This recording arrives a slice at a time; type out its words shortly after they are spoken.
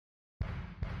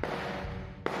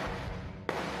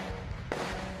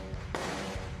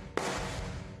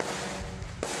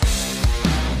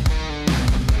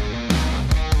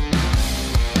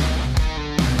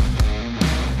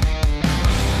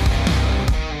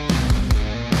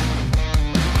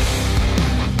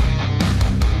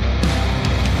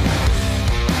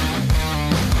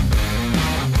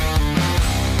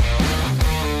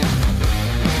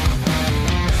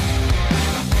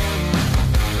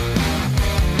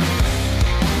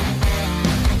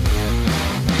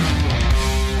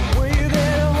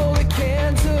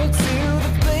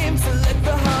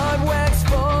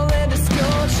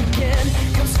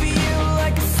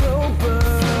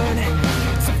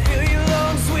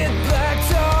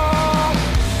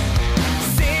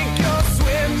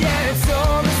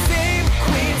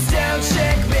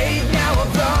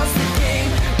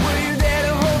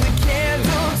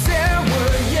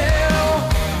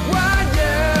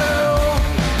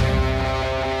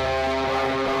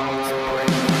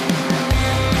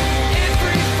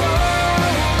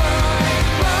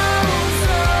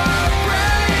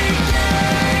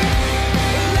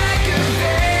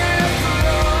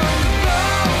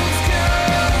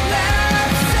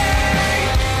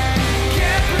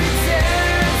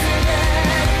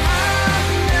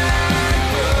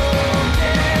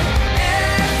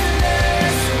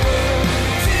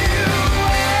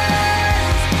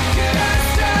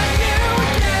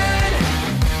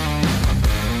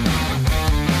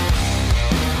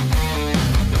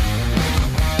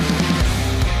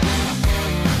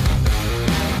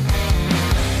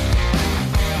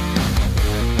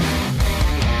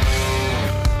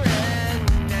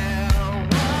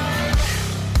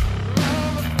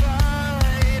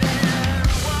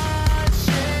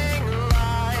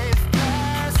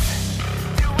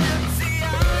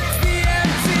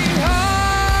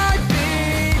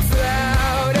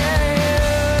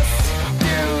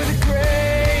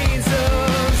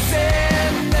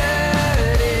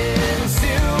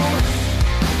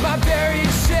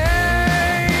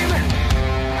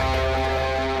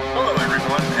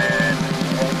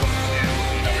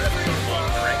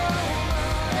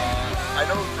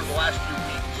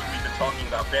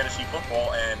fantasy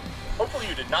football, and hopefully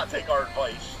you did not take our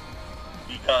advice,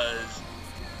 because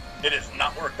it has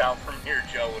not worked out from here,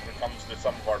 Joe, when it comes to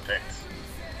some of our picks.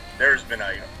 There's been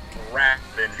a raft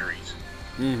of injuries.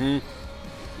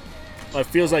 Mm-hmm. It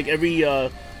feels like every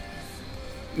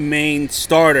main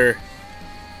starter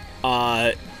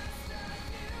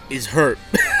is hurt.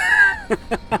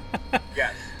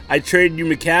 Yes. I traded you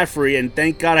McCaffrey, and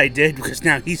thank God I did, because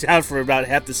now he's out for about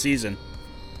half the season.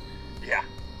 Yeah.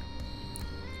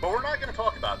 But we're not going to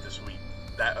talk about this week,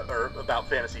 or about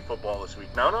fantasy football this week.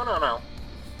 No.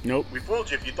 Nope. We fooled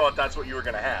you if you thought that's what you were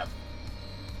going to have.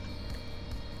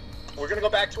 We're going to go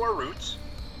back to our roots,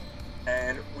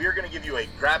 and we're going to give you a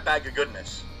grab bag of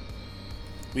goodness.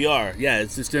 We are. Yeah,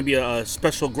 it's going to be a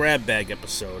special grab bag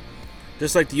episode.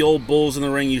 Just like the old Bulls in the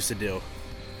Ring used to do.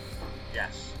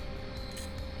 Yes.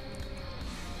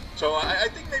 So I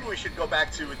think maybe we should go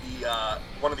back to the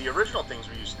one of the original things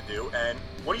we used to do. And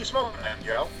what are you smoking at,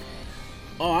 Joe?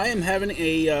 Oh, I am having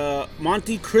a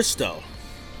Monte Cristo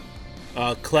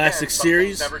classic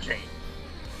series. Never change.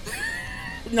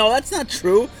 No, that's not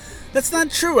true. That's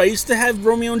not true. I used to have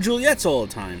Romeo and Juliet's all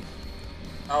the time.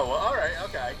 Oh, well, all right,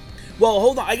 okay. Well,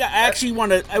 hold on.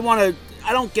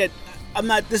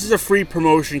 This is a free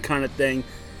promotion kind of thing.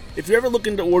 If you're ever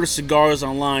looking to order cigars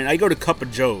online, I go to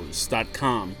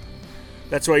cupofjoes.com.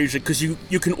 That's where I usually, because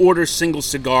you can order single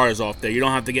cigars off there. You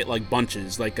don't have to get like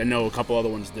bunches, like I know a couple other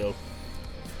ones do.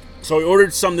 So I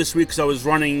ordered some this week because I was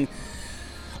running.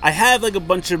 I have like a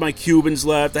bunch of my Cubans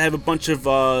left. I have a bunch of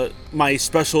my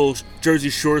special Jersey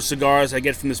Shore cigars I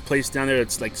get from this place down there.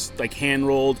 It's like hand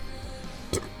rolled,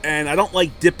 and I don't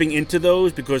like dipping into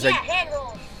those because hand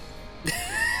rolled.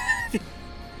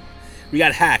 We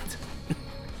got hacked.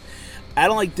 I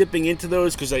don't like dipping into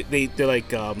those because they're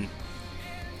like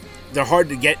they're hard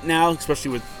to get now,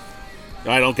 especially with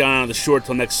I don't get on the shore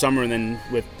till next summer, and then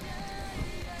with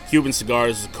Cuban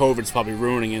cigars, COVID's probably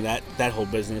ruining it, that whole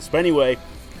business. But anyway,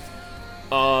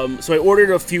 so I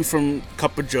ordered a few from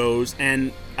Cup of Joe's,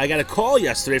 and I got a call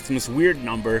yesterday from this weird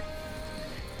number,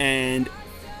 and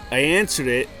I answered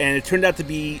it, and it turned out to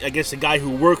be, I guess, a guy who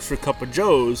works for Cup of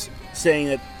Joe's, saying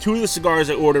that 2 of the cigars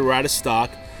I ordered were out of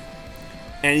stock,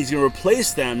 and he's going to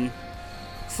replace them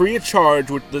free of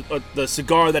charge with the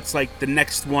cigar that's like the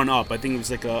next one up. I think it was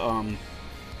like it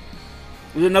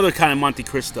was another kind of Monte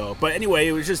Cristo. But anyway,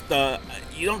 it was just,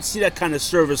 you don't see that kind of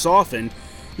service often.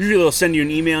 Usually they'll send you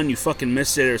an email and you fucking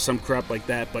miss it or some crap like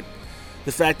that. But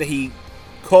the fact that he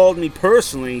called me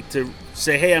personally to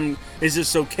say, hey, is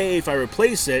this okay if I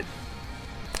replace it?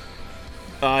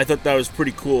 I thought that was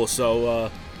pretty cool. So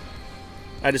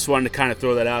I just wanted to kind of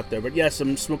throw that out there. But yes,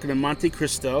 I'm smoking a Monte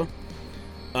Cristo.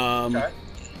 Okay.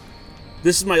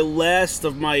 This is my last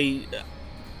of my...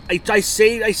 I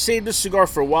saved this cigar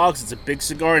for a while because it's a big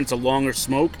cigar and it's a longer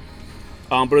smoke.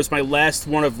 But it was my last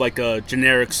one of like a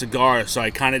generic cigar, so I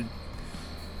kind of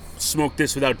smoked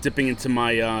this without dipping into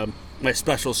my my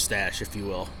special stash, if you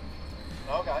will.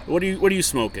 Okay. What are you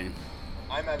smoking?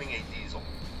 I'm having a diesel.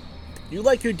 You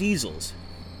like your diesels?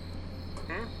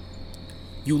 Hmm?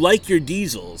 You like your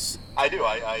diesels? I do.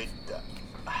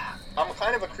 I'm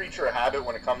kind of a creature of habit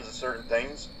when it comes to certain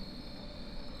things.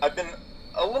 I've been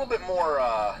a little bit more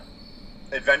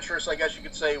adventurous, I guess you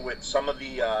could say, with some of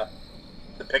the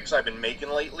picks I've been making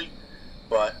lately,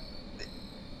 but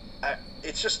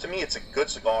it's just, to me, it's a good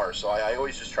cigar, so I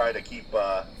always just try to keep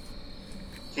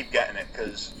getting it,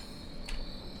 because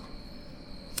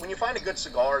when you find a good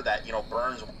cigar that,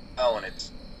 burns well and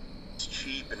it's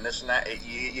cheap and this and that,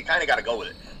 you kind of got to go with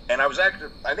it. And I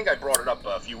think I brought it up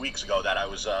a few weeks ago that I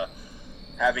was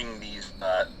having these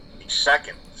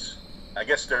seconds. I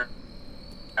guess they're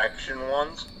action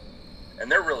ones,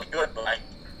 and they're really good, but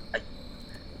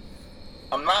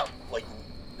I'm not, like,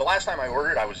 the last time I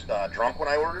ordered, I was drunk when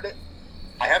I ordered it.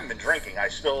 I haven't been drinking. I'm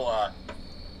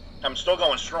still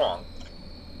going strong,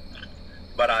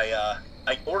 but I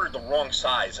ordered the wrong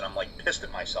size, and I'm, like, pissed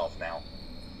at myself now.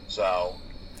 So,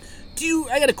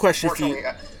 I got a question for you.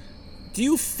 Do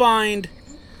you find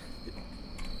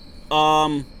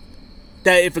that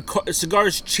if a cigar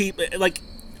is cheap, like,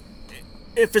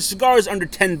 if a cigar is under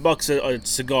 $10 a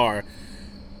cigar,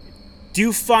 do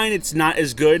you find it's not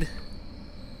as good?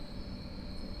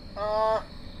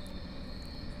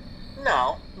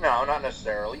 No, not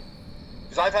necessarily.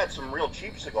 Because I've had some real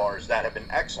cheap cigars that have been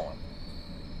excellent.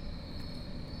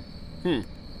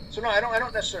 So no, I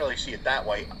don't necessarily see it that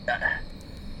way.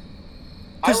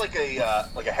 I like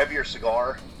a heavier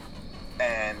cigar,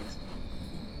 and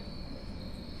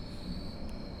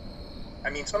I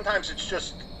mean, sometimes it's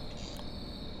just,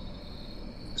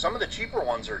 some of the cheaper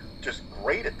ones are just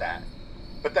great at that.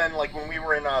 But then, like when we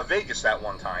were in Vegas that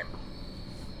one time,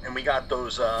 and we got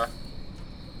those.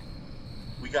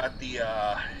 We got the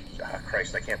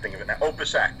Christ, I can't think of it now.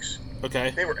 Opus X.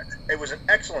 Okay. It was an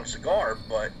excellent cigar,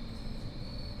 but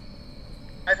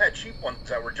I've had cheap ones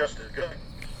that were just as good.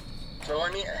 So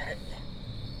I mean,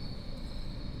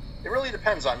 it really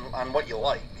depends on what you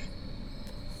like.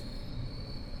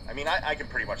 I mean, I can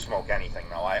pretty much smoke anything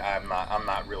though. I'm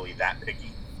not really that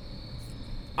picky.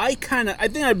 I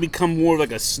think I've become more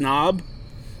like a snob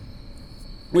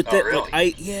with Oh, it.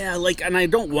 really? Like, and I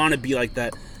don't want to be like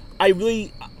that.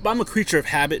 I'm a creature of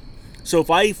habit. So if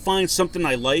I find something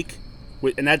I like,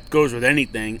 and that goes with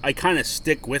anything, I kind of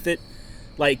stick with it.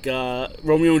 Like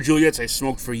Romeo and Juliet's, I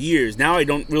smoked for years. Now I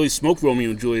don't really smoke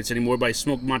Romeo and Juliet's anymore, but I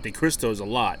smoke Monte Cristos a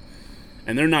lot,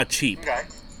 and they're not cheap. Okay.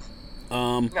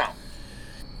 No.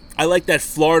 I like that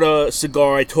Florida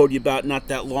cigar I told you about not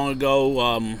that long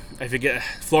ago. I forget,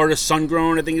 Florida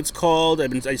Sungrown, I think it's called.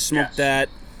 I smoked that.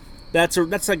 That's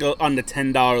like on the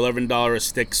 $10, $11 a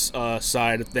sticks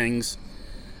side of things.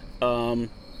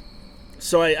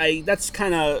 So I that's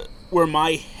kind of where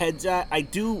my head's at. I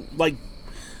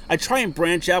try and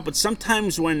branch out, but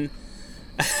sometimes when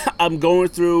I'm going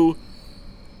through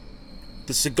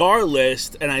the cigar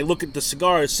list and I look at the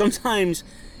cigars, sometimes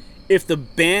if the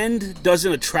band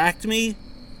doesn't attract me,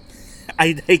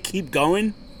 I keep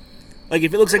going. Like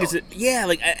if it looks like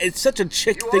it's such a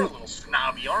chick thing. You are a little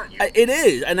snobby, aren't you? It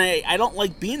is, and I don't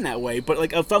like being that way. But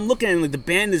like if I'm looking at it, like the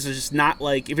band is just not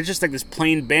like, if it's just like this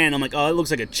plain band, I'm like, oh, it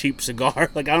looks like a cheap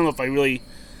cigar. Like I don't know if I really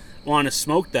want to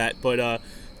smoke that, but I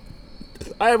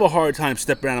have a hard time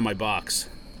stepping out of my box.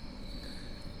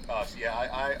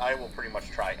 I will pretty much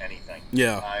try anything.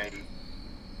 Yeah.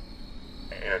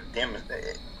 Damn,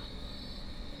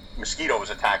 mosquito was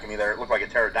attacking me there. It looked like a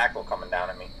pterodactyl coming down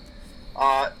at me.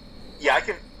 Yeah,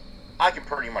 I can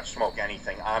pretty much smoke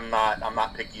anything. I'm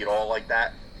not picky at all like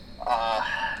that.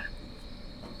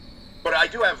 But I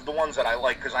do have the ones that I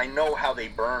like because I know how they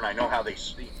burn. I know how they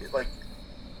like.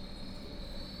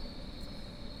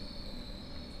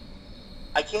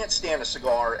 I can't stand a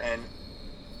cigar, and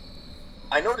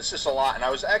I notice this a lot. And I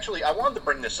wanted to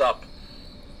bring this up,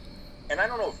 and I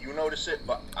don't know if you notice it,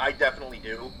 but I definitely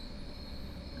do.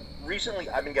 Recently,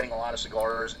 I've been getting a lot of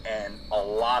cigars, and a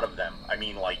lot of them, I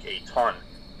mean like a ton,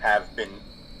 I've been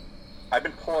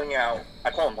pulling out,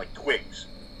 I call them like twigs.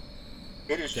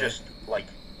 It is just like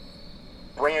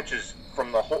branches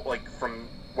from the whole, like from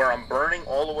where I'm burning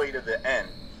all the way to the end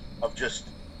of just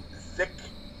thick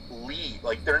leaves.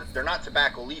 Like they're not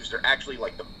tobacco leaves, they're actually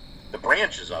like the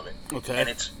branches of it. Okay. And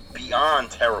it's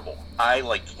beyond terrible. I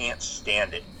like can't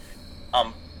stand it.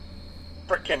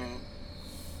 Frickin'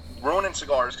 ruining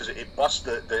cigars because it busts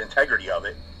the integrity of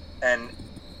it, and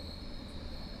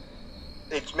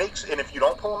and if you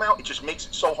don't pull them out, it just makes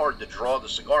it so hard to draw the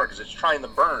cigar because it's trying to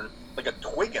burn like a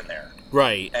twig in there.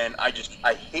 Right. And I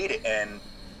hate it, and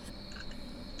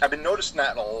I've been noticing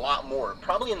that a lot more.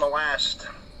 Probably in the last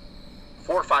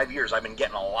 4 or 5 years, I've been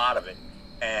getting a lot of it,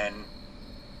 and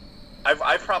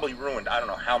I've probably ruined I don't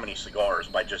know how many cigars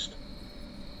by just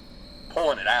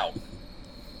pulling it out.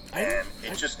 And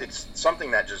it's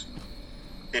something that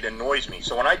it annoys me.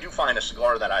 So when I do find a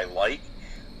cigar that I like,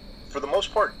 for the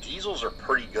most part, diesels are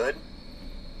pretty good.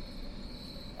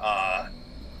 But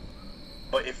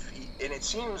and it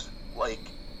seems like,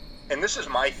 and this is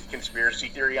my conspiracy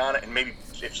theory on it, and maybe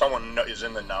if someone is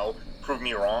in the know, prove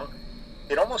me wrong.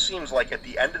 It almost seems like at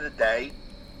the end of the day,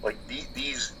 like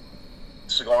these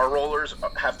cigar rollers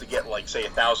have to get like say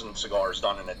 1,000 cigars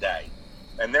done in a day,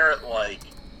 and they're at like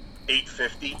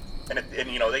 850, and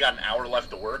you know they got an hour left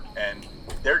to work, and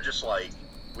they're just like,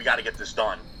 we got to get this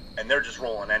done, and they're just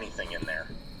rolling anything in there,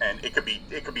 and it could be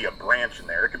a branch in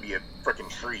there, it could be a freaking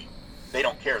tree. They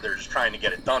don't care. They're just trying to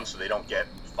get it done so they don't get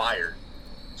fired.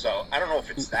 So I don't know if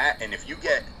it's that, and if you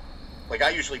get, like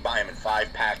I usually buy them in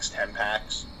 5 packs, 10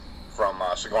 packs from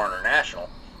Cigar International.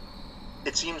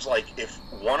 It seems like if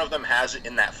one of them has it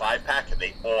in that 5-pack,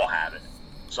 they all have it.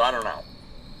 So I don't know.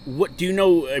 What do you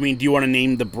know? I mean, do you want to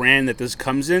name the brand that this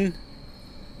comes in?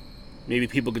 Maybe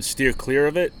people could steer clear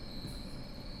of it.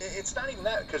 It's not even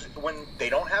that, because when they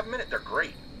don't have them in it, they're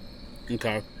great.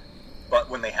 Okay. But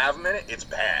when they have them in it, it's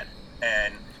bad.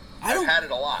 And I've had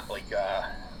it a lot. Like,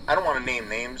 I don't want to name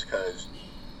names, because,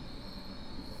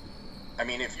 I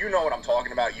mean, if you know what I'm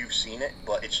talking about, you've seen it,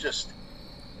 but it's just,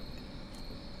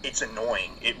 it's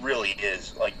annoying. It really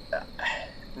is. Like,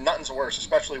 nothing's worse,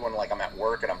 especially when, like, I'm at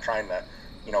work and I'm trying to,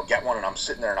 you know, get one, and I'm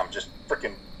sitting there and I'm just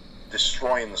freaking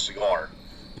destroying the cigar.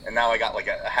 And now I got like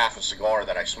a half a cigar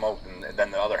that I smoked, and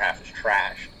then the other half is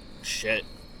trashed. Shit.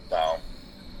 So.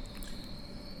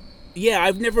 Yeah,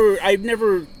 I've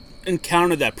never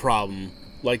encountered that problem.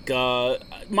 Like,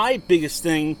 my biggest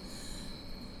thing,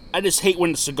 I just hate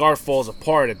when the cigar falls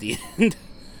apart at the end.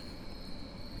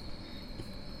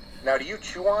 Now, do you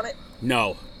chew on it?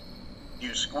 No. Do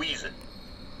you squeeze it?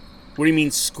 What do you mean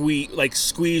squeeze? Like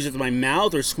squeeze with my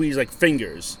mouth or squeeze like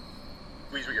fingers?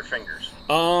 Squeeze with your fingers.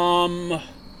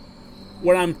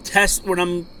 When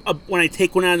I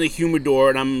take one out of the humidor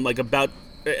and I'm like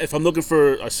if I'm looking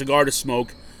for a cigar to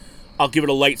smoke, I'll give it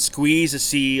a light squeeze to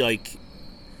see like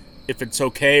if it's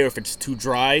okay or if it's too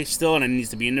dry still and it needs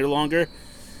to be in there longer.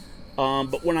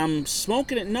 But when I'm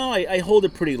smoking it, no, I hold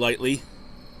it pretty lightly.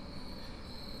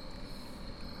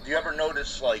 Do you ever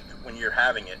notice, like, when you're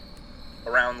having it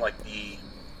around like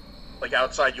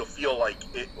outside, you'll feel like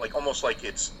it, like almost like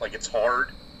it's hard.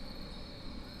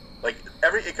 Like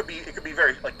it could be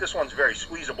very, like, this one's very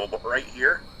squeezable, but right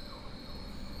here,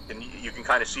 and you can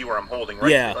kind of see where I'm holding, right?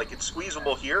 Yeah. Like it's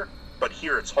squeezable here, but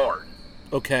here it's hard.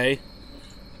 Okay.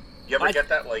 You ever get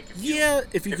that? Like,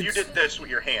 if you did this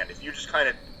with your hand, if you just kind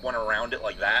of went around it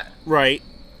like that. Right.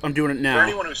 I'm doing it now. For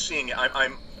anyone who's seeing it,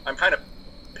 I'm kind of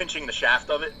pinching the shaft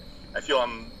of it. I feel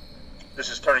this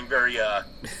is turning very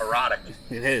erotic.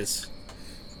 It is.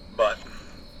 But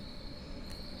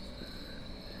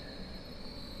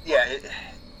yeah,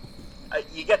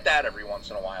 you get that every once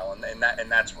in a while,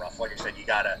 and that's rough. Like I said, you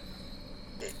gotta.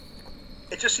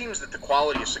 It just seems that the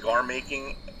quality of cigar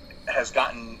making has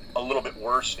gotten a little bit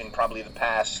worse in probably the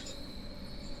past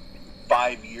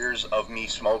 5 years of me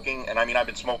smoking, and I mean I've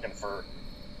been smoking for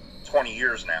 20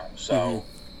 years now, so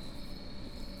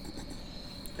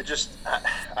it just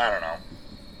I don't know.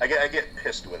 I get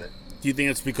pissed with it. Do you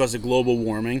think it's because of global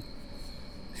warming?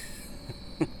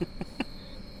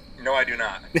 No, I do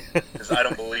not, because I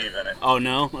don't believe in it. Oh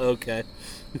no? Okay.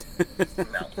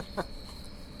 No.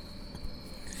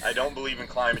 I don't believe in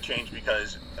climate change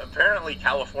because apparently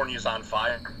California's on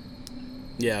fire.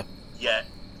 Yeah. Yet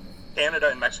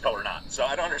Canada and Mexico are not. So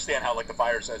I don't understand how, like, the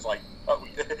fire says, like,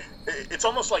 it's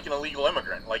almost like an illegal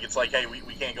immigrant. Like, it's like, hey,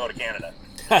 we can't go to Canada.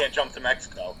 We can't jump to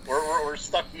Mexico. We're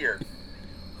stuck here.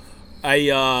 I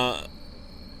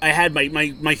had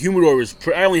my humidor was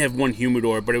I only have one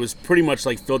humidor, but it was pretty much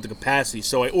like filled to capacity.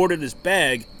 So I ordered this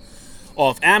bag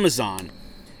off Amazon.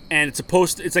 And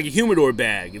it's like a humidor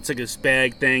bag. It's like this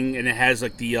bag thing, and it has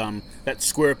like the that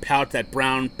square pouch, that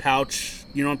brown pouch.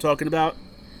 You know what I'm talking about?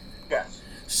 Yes.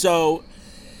 So,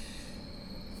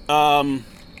 I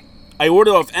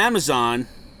ordered off Amazon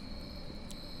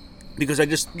because I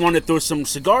just wanted to throw some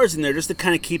cigars in there just to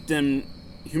kind of keep them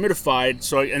humidified.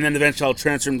 So, and then eventually I'll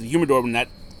transfer them to the humidor when that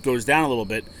goes down a little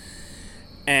bit.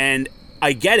 And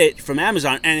I get it from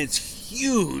Amazon, and it's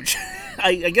huge.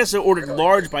 I guess I ordered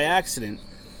large by accident.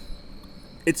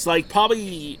 It's like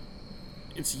probably,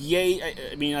 it's yay.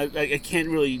 I mean, I can't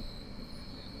really.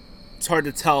 It's hard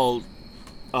to tell,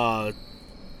 by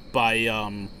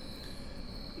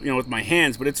with my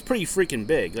hands, but it's pretty freaking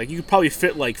big. Like you could probably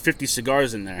fit like 50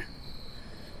 cigars in there.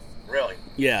 Really?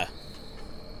 Yeah.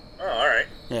 Oh, all right.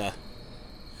 Yeah.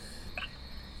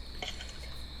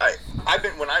 I've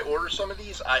been when I order some of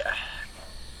these.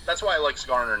 That's why I like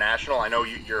Cigar International. I know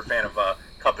you're a fan of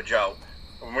Cup of Joe.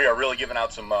 And we are really giving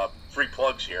out some free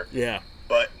plugs here. Yeah.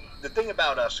 But the thing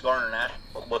about Cigar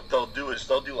International, what they'll do is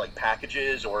they'll do like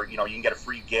packages, or you can get a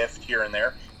free gift here and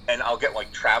there. And I'll get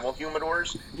like travel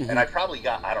humidors, and I probably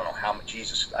got, I don't know how much,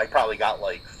 Jesus, I probably got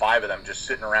like 5 of them just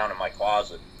sitting around in my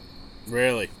closet.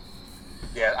 Really?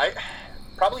 Yeah, I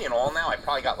probably in all now I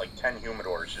probably got like 10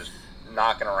 humidors just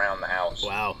knocking around the house.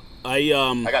 Wow. I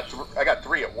got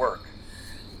 3 at work.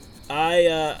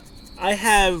 I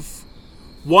have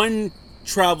one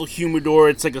travel humidor.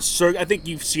 It's like I think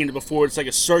you've seen it before. It's like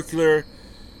a circular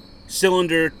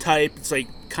cylinder type. It's like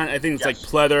I think it's like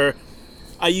pleather.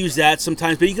 I use that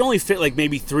sometimes, but you can only fit like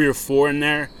maybe 3 or 4 in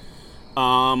there.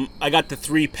 I got the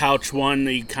 3 pouch one.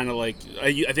 That you kind of like.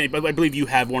 I believe you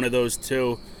have one of those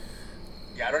too.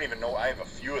 Yeah, I don't even know. I have a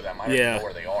few of them. I don't even know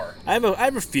where they are. I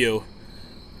have a few.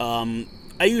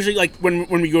 I usually like when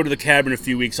we go to the cabin in a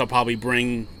few weeks. I'll probably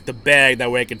bring the bag.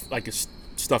 That way I could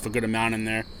stuff a good amount in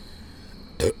there.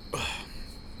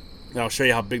 I'll show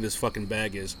you how big this fucking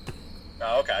bag is.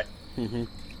 Oh, okay. Mm-hmm.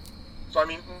 So I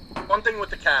mean, one thing with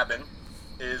the cabin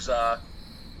is, we're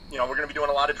going to be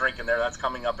doing a lot of drinking there. That's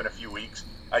coming up in a few weeks.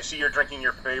 I see you're drinking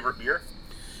your favorite beer.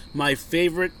 My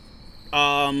favorite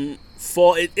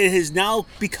fall. It has now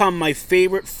become my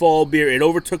favorite fall beer. It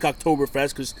overtook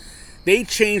Oktoberfest because they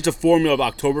changed the formula of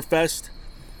Oktoberfest.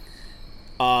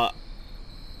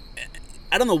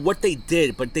 I don't know what they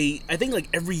did, but I think like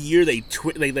every year they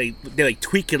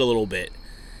tweak it a little bit.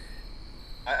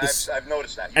 I've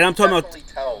noticed that. You and I'm talking about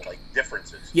definitely tell like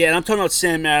differences. Yeah, and I'm talking about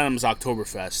Sam Adams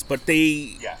Oktoberfest, but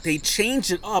they Yes.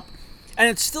 changed it up, and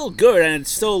it's still good, and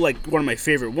it's still like one of my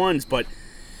favorite ones. But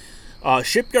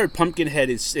Shipyard Pumpkinhead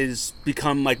is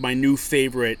become like my new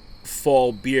favorite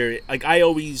fall beer. Like I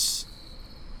always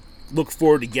look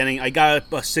forward to getting. I got a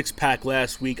 6-pack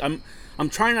last week. I'm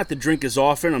trying not to drink as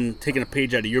often. I'm taking a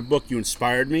page out of your book. You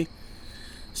inspired me.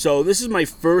 So this is my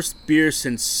first beer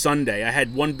since Sunday. I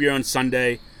had one beer on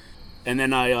Sunday, and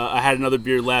then I had another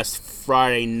beer last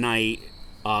Friday night.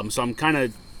 So I'm kind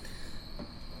of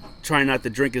trying not to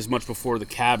drink as much before the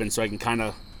cabin, so I can kind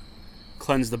of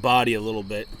cleanse the body a little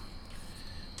bit.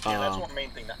 Yeah, that's one main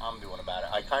thing that I'm doing about it.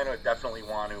 I kind of definitely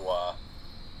want to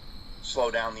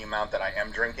slow down the amount that I am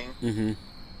drinking. Mm-hmm.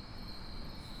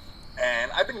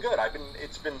 And I've been good.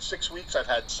 It's been 6 weeks. I've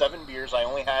had 7 beers. I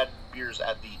only had beers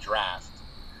at the draft.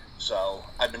 So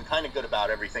I've been kind of good about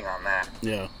everything on that.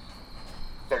 Yeah.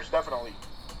 There's definitely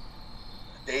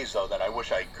days, though, that I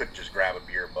wish I could just grab a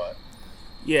beer, but...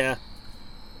 Yeah.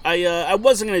 I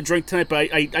wasn't going to drink tonight, but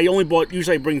I only bought...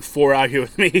 Usually I bring 4 out here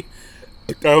with me.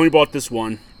 I only bought this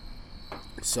one.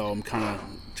 So I'm kind of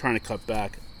trying to cut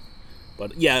back.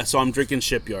 But yeah, so I'm drinking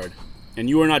Shipyard. And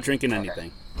you are not drinking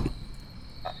anything.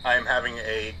 I'm having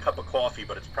a cup of coffee,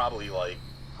 but it's probably, like,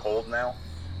 cold now.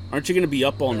 Aren't you going to be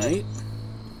up all night?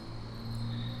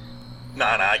 Nah,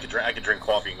 I could drink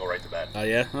coffee and go right to bed. Oh,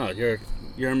 yeah? Oh,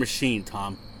 you're a machine,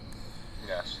 Tom.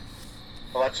 Yes.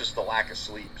 Well, that's just the lack of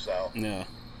sleep, so... Yeah.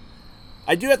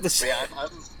 I do have to say... Yeah,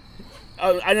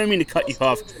 I don't mean to cut you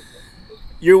off.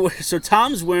 So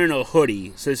Tom's wearing a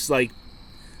hoodie. So it's like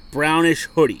brownish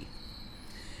hoodie.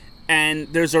 And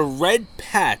there's a red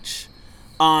patch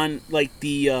on like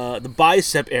the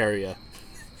bicep area.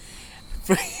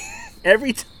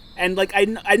 And like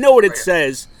I know what it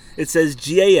says. It says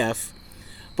GAF,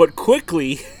 but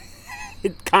quickly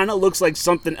it kind of looks like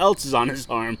something else is on his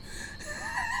arm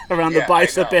around the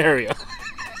bicep area.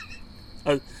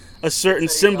 A certain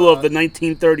symbol of the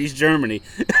 1930s Germany.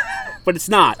 But it's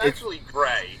not. It's actually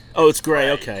gray. Oh, it's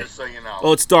gray. Okay. Just so you know.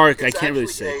 Oh, it's dark. It's I can't really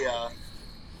see.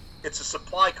 It's a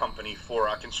supply company for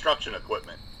construction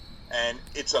equipment, and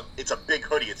it's a big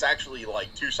hoodie. It's actually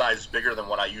like 2 sizes bigger than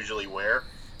what I usually wear,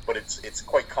 but it's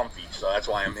quite comfy. So that's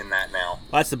why I'm in that now.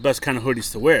 Well, that's the best kind of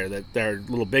hoodies to wear. That they're a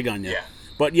little big on you. Yeah.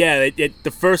 But yeah,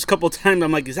 the first couple times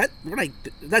I'm like, is that what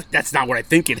that's not what I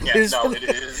think it is. No, it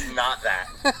is not that.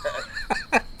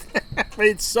 But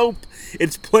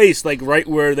it's placed like right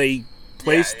where they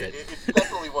placed it. It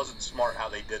definitely wasn't smart how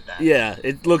they did that. Yeah,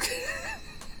 it looked.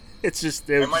 It's just.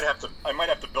 I might have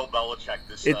to Bill Belichick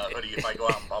this hoodie if I go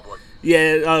out in public.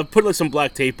 Yeah, put like some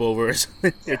black tape over it.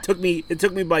 It took me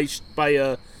by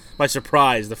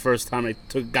surprise the first time I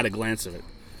got a glance of it.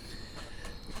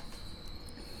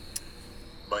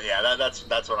 But yeah,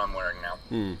 that's what I'm wearing now.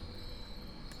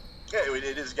 Yeah,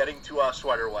 it is getting to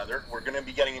sweater weather. We're going to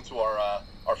be getting into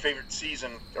our favorite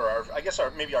season, or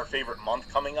maybe our favorite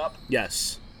month coming up.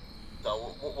 Yes.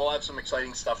 So we'll have some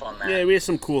exciting stuff on that. Yeah, we have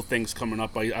some cool things coming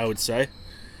up. I would say.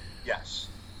 Yes.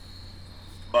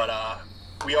 But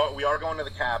we are going to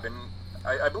the cabin.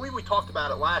 I believe we talked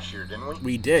about it last year, didn't we?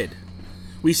 We did.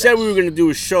 We said we were going to do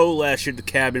a show last year at the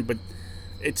cabin, but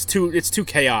it's too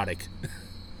chaotic.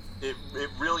 It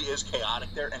really is chaotic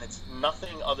there, and it's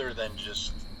nothing other than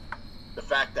just the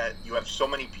fact that you have so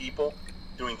many people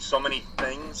doing so many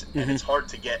things, and it's hard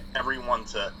to get everyone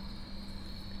to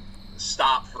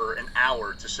stop for an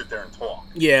hour to sit there and talk.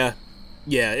 Yeah,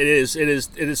 it is a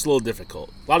little difficult.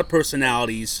 A lot of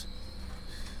personalities.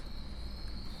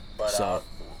 But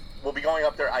we'll be going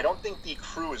up there. I don't think the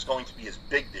crew is going to be as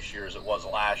big this year as it was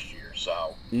last year.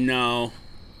 So no,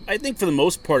 I think for the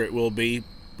most part it will be,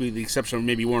 with the exception of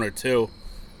maybe 1 or 2.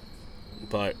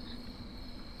 But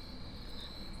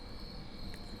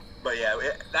yeah,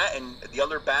 that, and the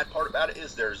other bad part about it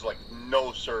is there's like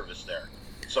no service there.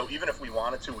 So even if we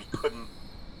wanted to, we couldn't,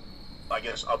 I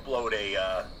guess, upload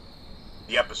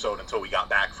the episode until we got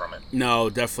back from it. No,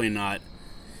 definitely not.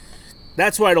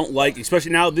 That's what I don't like,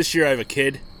 especially now this year I have a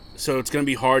kid, so it's going to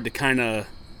be hard to kind of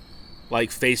like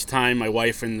FaceTime my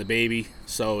wife and the baby.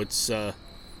 So it's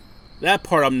that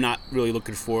part I'm not really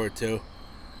looking forward to.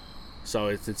 So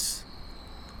it's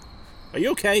Are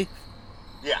you okay?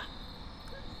 Yeah.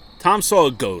 Tom saw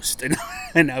a ghost, and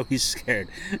now he's scared.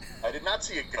 I did not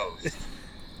see a ghost.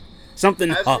 Something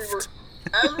huffed.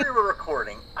 As we were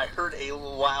recording, I heard a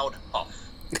loud huff.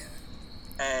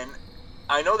 And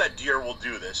I know that deer will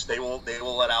do this. They will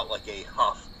let out like a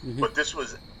huff. But this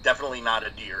was definitely not a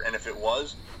deer. And if it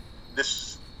was,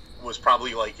 this was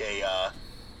probably like a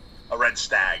red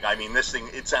stag. I mean, this thing,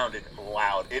 it sounded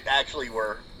loud. It actually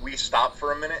we stopped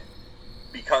for a minute,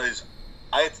 because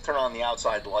I had to turn on the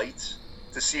outside lights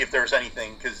to see if there's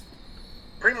anything, because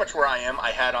pretty much where I am,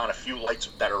 I had on a few lights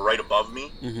that are right above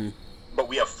me, but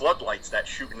we have floodlights that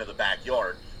shoot into the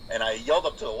backyard, and I yelled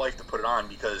up to the wife to put it on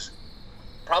because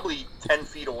probably 10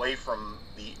 feet away from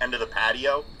the end of the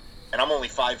patio, and I'm only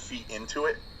 5 feet into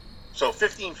it, so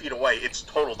 15 feet away, it's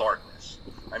total darkness.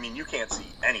 I mean, you can't see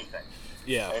anything.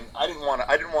 Yeah. And I didn't want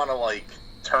to like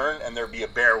turn and there'd be a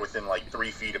bear within like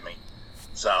 3 feet of me.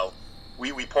 So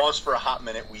we paused for a hot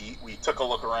minute. We took a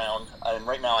look around, and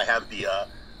right now I have the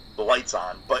lights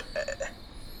on. But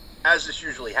as this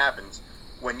usually happens,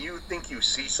 when you think you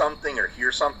see something or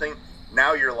hear something,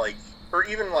 now you're like, or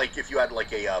even like if you had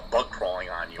like a bug crawling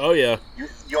on you. Oh yeah.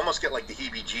 You almost get like the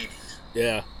heebie-jeebies.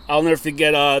 Yeah. I'll never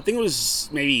forget. I think it was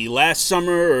maybe last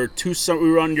summer or 2 summers.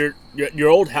 We were on your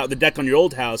old house, the deck on your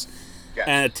old house, Yeah.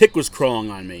 and a tick was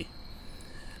crawling on me.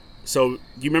 So, do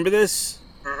you remember this?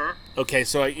 Mm-hmm. Okay,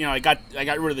 so I got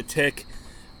rid of the tick,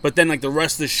 but then like the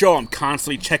rest of the show, I'm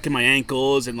constantly checking my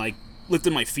ankles and like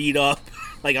lifting my feet up.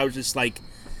 Like I was just like,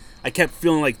 I kept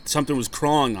feeling like something was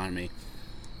crawling on me.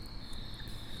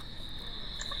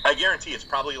 I guarantee it's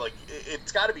probably like,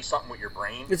 it's got to be something with your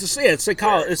brain. It's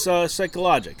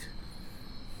psychologic.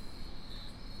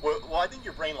 Well, I think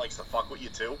your brain likes to fuck with you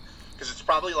too, because it's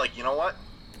probably like, you know what?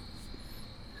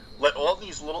 Let all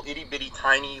these little itty bitty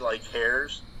tiny like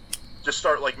hairs just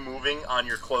start like moving on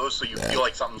your clothes, so you feel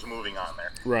like something's moving on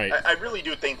there. Right. I really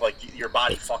do think like your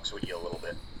body fucks with you a little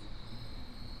bit.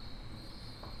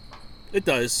 It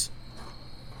does.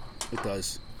 It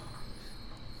does.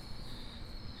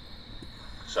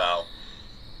 So,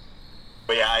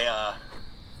 but yeah,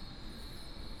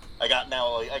 I got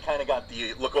now. Like, I kind of got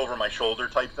the look over my shoulder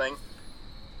type thing.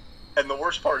 And the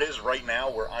worst part is right now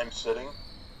where I'm sitting,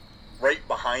 right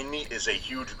behind me is a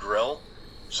huge grill.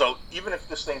 So even if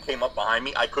this thing came up behind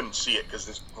me, I couldn't see it because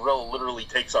this grill literally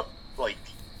takes up like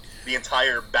the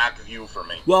entire back view for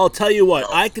me. Well, I'll tell you what.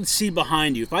 I can see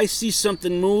behind you. If I see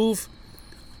something move,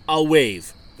 I'll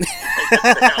wave.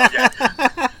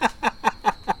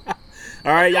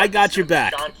 All right, I got your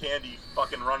back. John Candy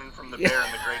fucking running from the bear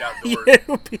in the great outdoors.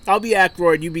 Yeah, I'll be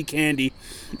Aykroyd, you be Candy.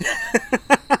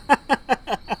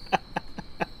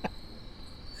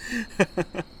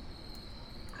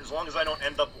 As long as I don't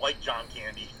end up like John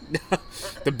Candy.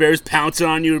 The bear's pouncing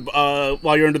on you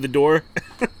while you're under the door.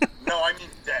 No, I mean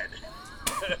dead.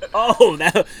 Oh,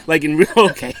 that like in real.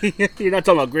 Okay, you're not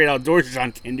talking about Great Outdoors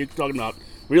John Candy. You're talking about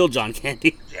real John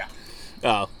Candy. Yeah.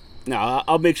 Oh, no,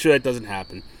 I'll make sure that doesn't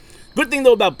happen. Good thing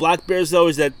though about black bears though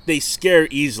is that they scare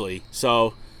easily.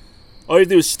 So all you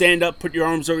do is stand up, put your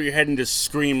arms over your head, and just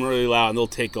scream really loud, and they'll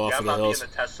take off I'm for the not hills.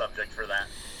 being the test subject for that.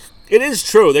 It is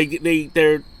true. They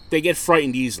get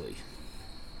frightened easily.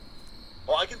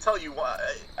 Well, I can tell you why.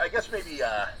 I guess maybe.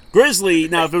 Grizzly.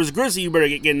 Now, if it was a grizzly, you better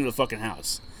get into the fucking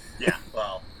house. Yeah.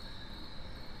 Well,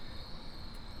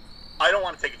 I don't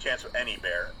want to take a chance with any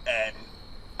bear, and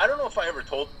I don't know if I ever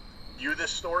told you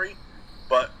this story,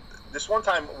 but this one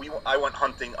time I went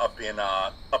hunting up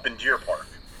in Deer Park.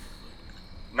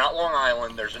 Not Long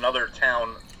Island. There's another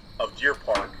town of Deer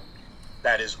Park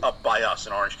that is up by us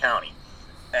in Orange County,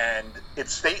 and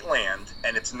it's state land,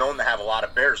 and it's known to have a lot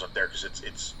of bears up there because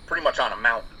it's pretty much on a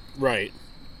mountain. Right.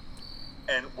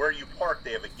 And where you park,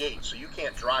 they have a gate, so you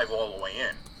can't drive all the way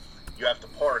in. You have to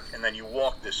park, and then you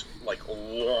walk this like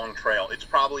long trail. It's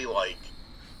probably like,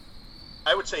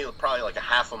 I would say probably like a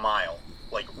half a mile,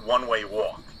 like one-way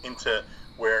walk into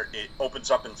where it opens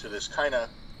up into this kind of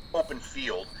open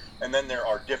field, and then there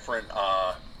are different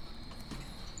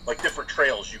different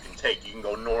trails you can take. You can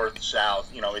go north,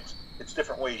 south. You know, it's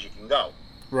different ways you can go.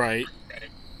 Right.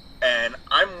 And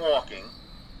I'm walking,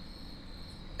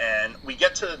 and we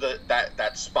get to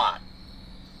that spot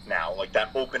now, like that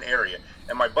open area,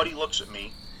 and my buddy looks at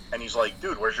me, and he's like,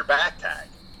 "Dude, where's your bag tag?"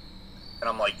 And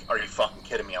I'm like, "Are you fucking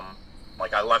kidding me?" I'm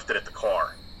like, "I left it at the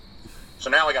car." So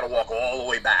now I got to walk all the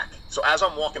way back. So as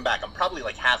I'm walking back, I'm probably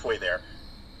like halfway there.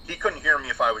 He couldn't hear me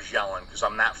if I was yelling because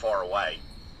I'm that far away.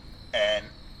 And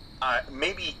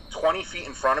maybe 20 feet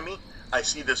in front of me, I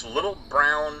see this little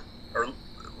brown or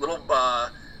little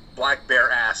black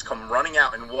bear ass come running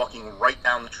out and walking right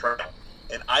down the trail.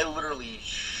 And I literally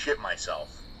shit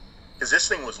myself because this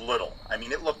thing was little. I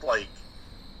mean, it looked like,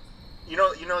 you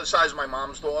know the size of my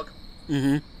mom's dog?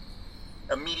 Mm-hmm.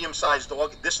 A medium-sized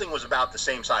dog. This thing was about the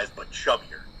same size, but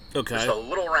chubbier. Okay. Just a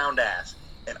little round ass.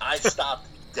 And I stopped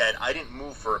dead. I didn't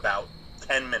move for about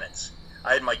 10 minutes.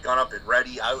 I had my gun up and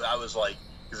ready. I was like,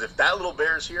 because if that little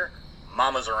bear's here,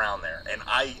 Mama's around there. And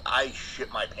I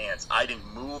shit my pants. I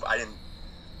didn't move. I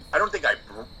don't think I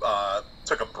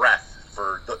took a breath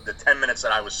for the 10 minutes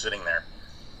that I was sitting there.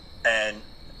 And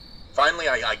finally,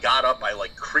 I got up. I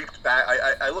like creeped back.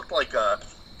 I looked like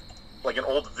an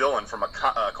old villain from a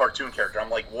cartoon character. I'm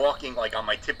like walking like on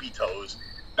my tippy toes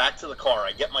back to the car.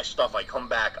 I get my stuff. I come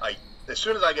back. As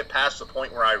soon as I get past the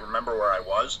point where I remember where I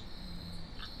was,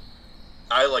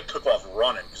 I like took off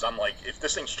running because I'm like, if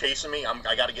this thing's chasing me,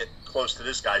 I got to get close to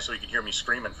this guy so he can hear me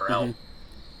screaming for help.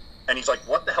 And he's like,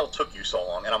 "What the hell took you so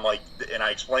long?" And I'm like, and I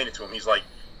explained it to him. He's like,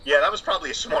 "Yeah, that was probably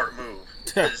a smart move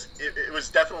because it was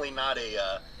definitely not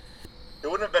a. It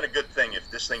wouldn't have been a good thing if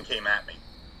this thing came at me."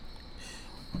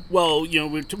 Well, we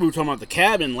were talking about the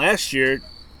cabin last year.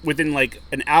 Within like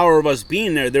an hour of us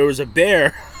being there was a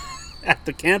bear at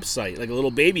the campsite, like a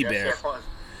little baby bear. Yes, there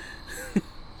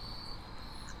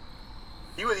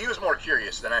was. He was more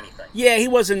curious than anything. Yeah, he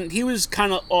wasn't. He was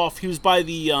kind of off. He was by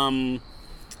the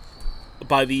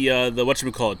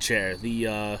whatchamacallit chair,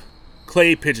 the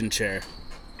clay pigeon chair.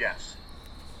 Yes.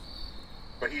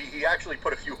 But he actually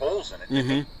put a few holes in it.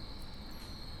 Mm-hmm.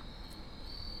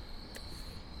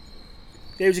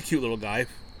 Yeah, he was a cute little guy.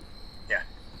 Yeah,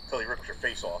 until he ripped your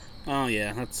face off. Oh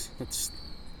yeah,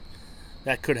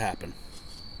 that could happen.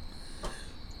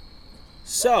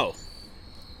 So.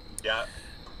 Yeah,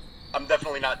 I'm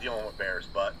definitely not dealing with bears,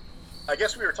 but I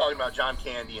guess we were talking about John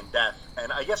Candy and death,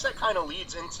 and I guess that kind of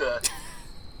leads into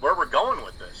where we're going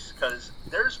with this, because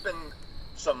there's been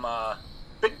some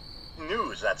big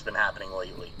news that's been happening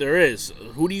lately. There is.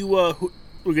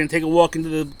 We're going to take a walk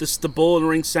into the Bull and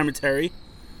Ring Cemetery.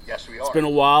 Yes, we are. It's been a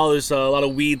while. There's a lot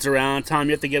of weeds around. Tom,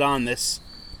 you have to get on this.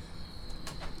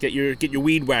 Get your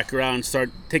weed whacker out and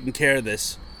start taking care of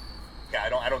this. Yeah,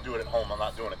 I don't do it at home. I'm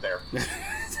not doing it there.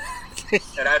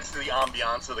 It adds to the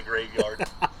ambiance of the graveyard.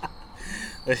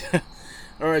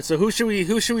 All right, so who should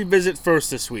we visit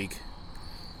first this week?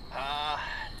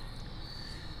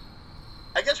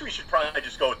 I guess we should probably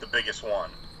just go with the biggest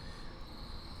one.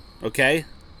 Okay.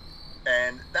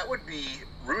 And that would be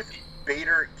Ruth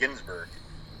Bader Ginsburg.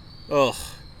 Ugh.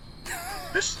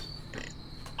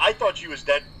 I thought she was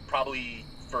dead probably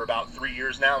for about 3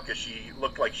 years now because she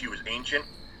looked like she was ancient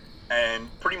and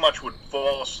pretty much would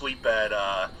fall asleep at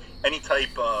any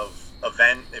type of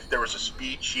event. If there was a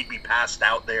speech, she'd be passed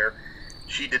out there.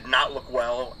 She did not look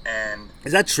well, and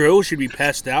is that true? She'd be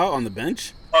passed out on the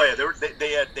bench? Oh yeah,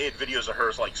 they had videos of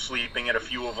hers like sleeping at a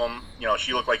few of them.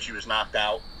 She looked like she was knocked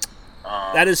out.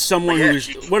 That is someone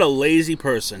what a lazy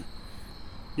person.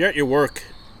 You're at your work.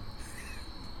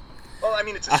 Well, I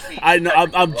mean, it's a speech. I know.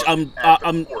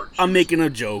 I'm making a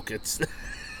joke. It's.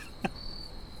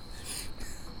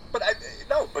 But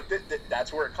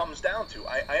that's where it comes down to.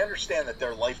 I understand that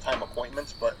they're lifetime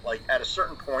appointments, but like at a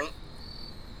certain point,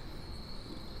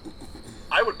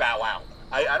 I would bow out.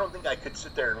 I don't think I could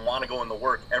sit there and want to go into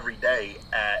work every day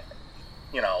at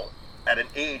an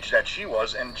age that she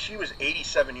was, and she was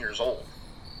 87 years old.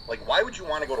 Like, why would you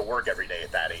want to go to work every day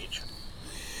at that age?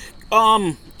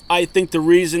 I think the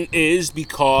reason is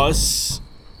because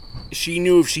she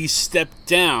knew if she stepped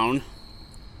down,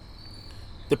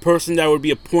 the person that would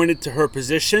be appointed to her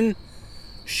position,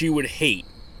 she would hate.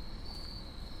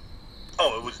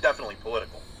 Oh, it was definitely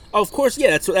political. Oh, of course,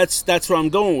 yeah. That's where I'm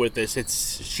going with this.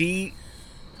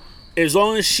 As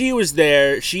long as she was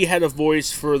there, she had a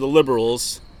voice for the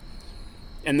liberals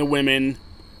and the women.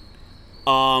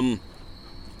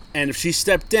 And if she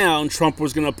stepped down, Trump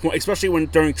was going to appoint, especially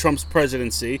during Trump's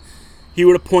presidency, he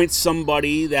would appoint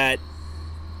somebody that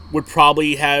would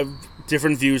probably have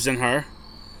different views than her.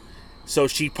 So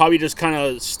she probably just kind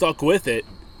of stuck with it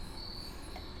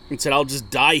and said, "I'll just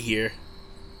die here,"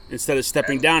 instead of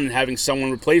stepping down and having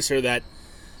someone replace her that.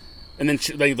 And then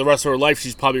the rest of her life,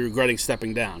 she's probably regretting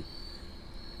stepping down.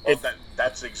 Well,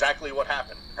 that's exactly what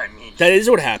happened. I mean, that is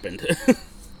what happened.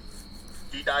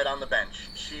 She died on the bench.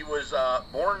 She was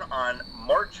born on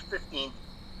March 15th,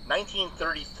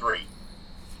 1933.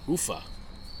 Oofa.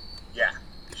 Yeah.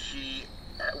 She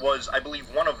was, I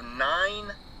believe, one of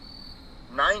nine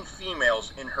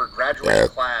females in her graduating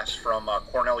class from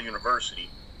Cornell University.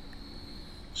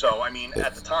 So, I mean,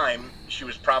 at the time, she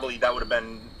was probably, that would have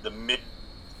been the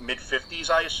mid-50s,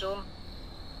 I assume.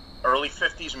 Early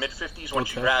 50s, mid-50s when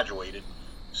she graduated.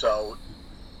 So,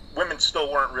 women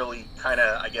still weren't really kind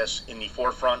of, I guess, in the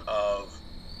forefront of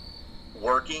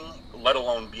working, let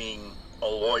alone being a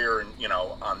lawyer and,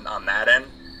 on that end.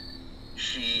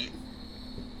 She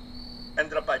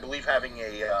ended up, I believe, having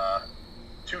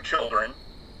 2 children.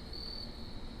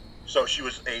 So she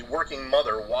was a working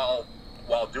mother while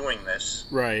doing this.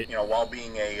 Right. While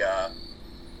being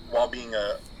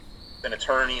an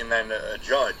attorney and then a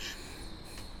judge.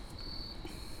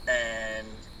 And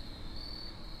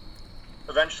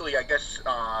eventually, I guess,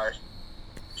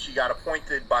 she got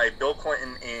appointed by Bill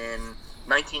Clinton in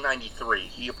 1993,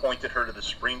 he appointed her to the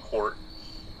Supreme Court.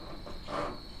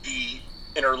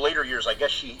 In her later years, I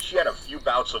guess she had a few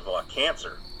bouts of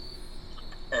cancer,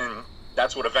 and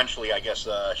that's what eventually, I guess,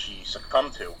 she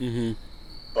succumbed to. Mm-hmm.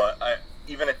 But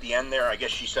even at the end there, I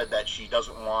guess she said that she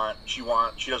doesn't want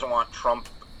Trump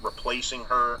replacing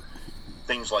her,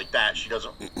 things like that. She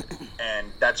doesn't,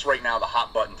 and that's right now the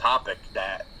hot button topic.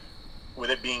 That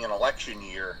with it being an election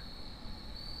year,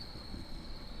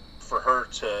 for her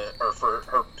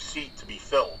seat to be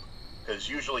filled, because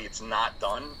usually it's not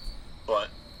done, but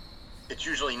it's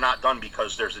usually not done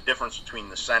because there's a difference between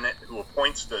the Senate, who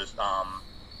appoints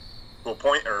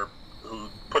who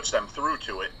puts them through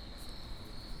to it,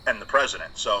 and the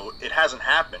president. So it hasn't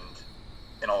happened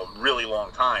in a really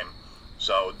long time.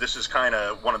 So this is kind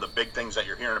of one of the big things that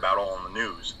you're hearing about all in the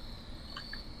news.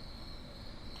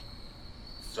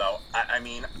 So I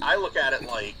mean, I look at it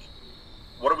like,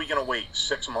 what are we going to wait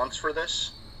 6 months for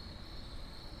this?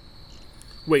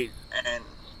 Wait. And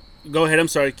go ahead. I'm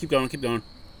sorry. Keep going.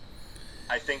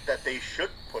 I think that they should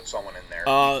put someone in there.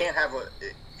 You can't have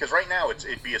because right now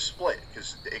it'd be a split,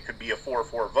 because it could be a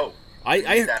 4-4 vote. I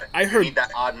heard need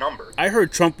that odd number. I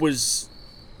heard Trump was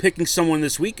picking someone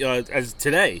this week, as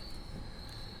today.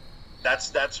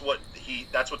 That's what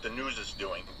the news is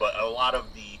doing. But a lot of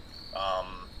the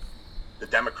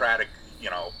Democratic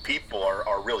people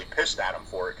are really pissed at him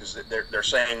for it, because they're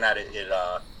saying that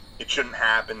it shouldn't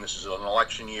happen. This is an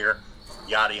election year,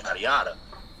 yada yada yada.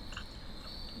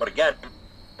 But again,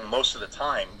 most of the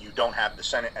time you don't have the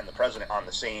Senate and the president on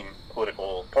the same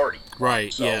political party.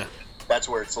 Right. So yeah. That's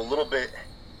where it's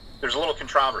there's a little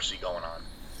controversy going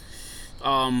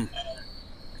on.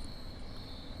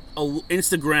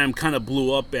 Instagram kind of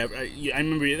blew up. I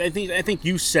remember. I think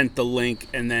you sent the link,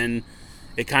 and then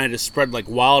it kind of just spread like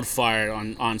wildfire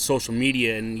on social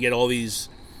media, and you get all these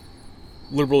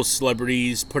liberal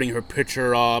celebrities putting her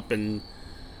picture up, and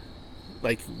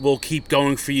like, we'll keep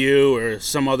going for you, or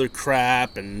some other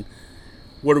crap, and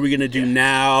what are we gonna do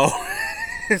now?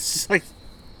 It's like,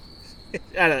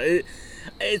 I don't know.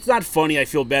 It's not funny. I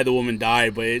feel bad the woman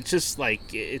died, but it's just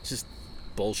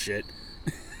bullshit.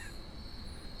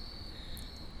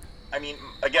 I mean,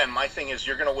 again, my thing is,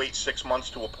 you're going to wait 6 months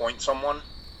to appoint someone,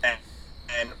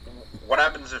 and what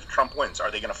happens if Trump wins?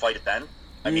 Are they going to fight it then?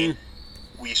 I mean,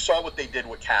 we saw what they did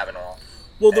with Kavanaugh,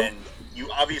 and you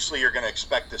obviously are going to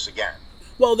expect this again.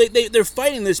 Well, they're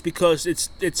fighting this because it's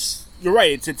you're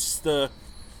right. They're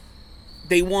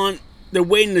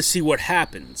waiting to see what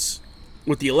happens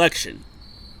with the election.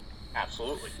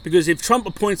 Absolutely. Because if Trump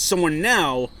appoints someone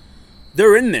now,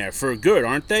 they're in there for good,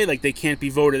 aren't they? Like, they can't be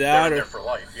voted out. They're in there for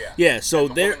life, yeah. Yeah, so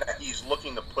the woman that he's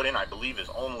looking to put in, I believe, is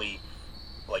only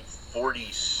like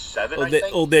 47, I think.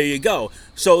 Oh, there you go.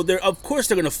 So of course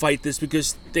they're going to fight this,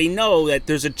 because they know that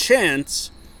there's a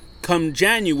chance come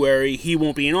January he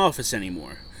won't be in office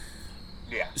anymore.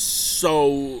 Yeah.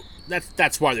 So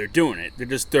that's why they're doing it.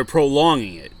 They're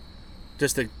prolonging it.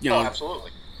 Just to, Oh,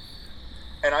 absolutely.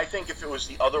 And I think if it was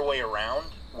the other way around,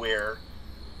 where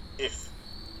if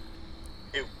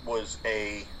it was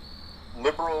a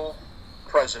liberal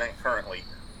president currently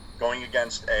going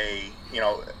against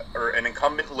or an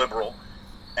incumbent liberal,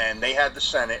 and they had the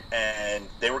Senate, and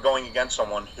they were going against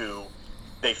someone who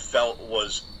they felt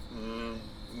was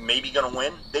maybe going to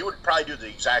win, they would probably do the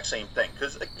exact same thing.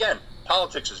 Because, again,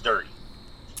 politics is dirty.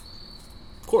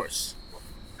 Of course.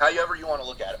 However you want to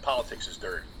look at it, politics is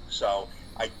dirty. So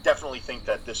I definitely think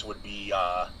that this would be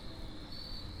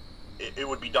it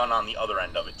would be done on the other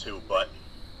end of it too. But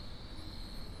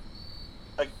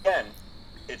again,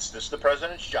 it's the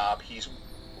president's job. He's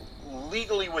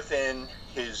legally within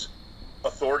his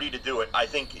authority to do it. I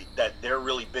think that they're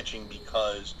really bitching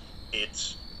because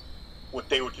it's what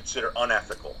they would consider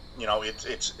unethical.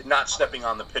 It's not stepping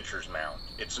on the pitcher's mound.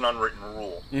 It's an unwritten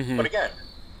rule. Mm-hmm. But again,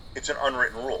 it's an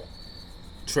unwritten rule.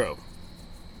 True.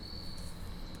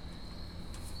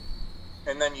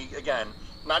 And then again,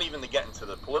 not even to get into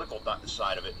the political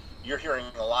side of it, you're hearing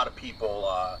a lot of people,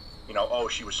 oh,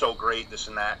 she was so great, this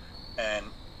and that, and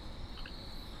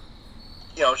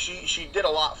she did a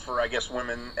lot for, I guess,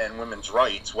 women and women's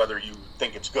rights, whether you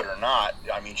think it's good or not.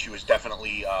 I mean, she was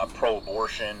definitely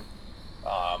pro-abortion,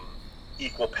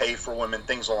 equal pay for women,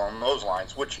 things along those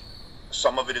lines, which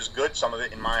some of it is good, some of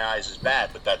it, in my eyes, is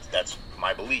bad, but that's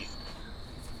my belief.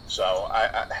 So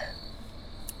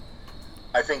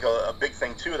I think a big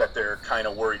thing, too, that they're kind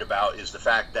of worried about is the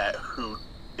fact that who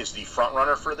is the front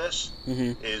runner for this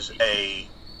is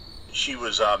she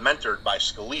was mentored by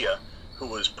Scalia, who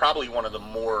was probably one of the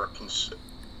more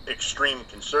extreme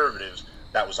conservatives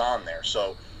that was on there.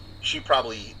 So she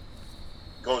probably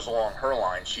goes along her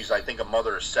line. She's, I think, a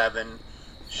mother of 7.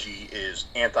 She is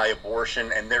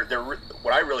anti-abortion, and they're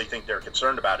what I really think they're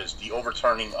concerned about is the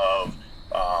overturning of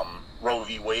Roe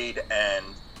v. Wade, and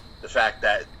the fact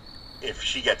that if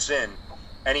she gets in,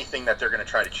 anything that they're going to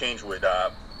try to change with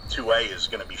 2A is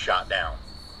going to be shot down.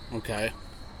 Okay.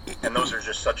 And those are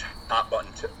just such hot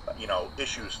button,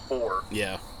 issues for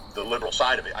the liberal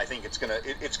side of it. I think it's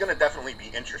gonna definitely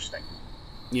be interesting.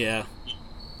 Yeah.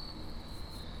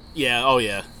 Yeah. Oh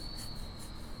yeah.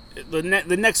 The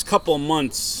next couple of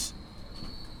months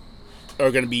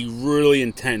are going to be really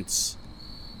intense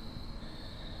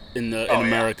in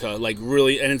America, like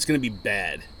really, and it's going to be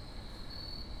bad.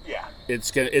 Yeah.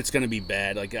 It's gonna be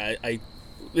bad. Like I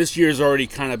this year's already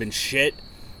kind of been shit,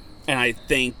 and I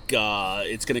think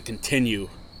it's gonna continue.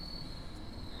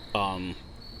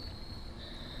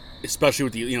 Especially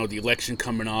with the election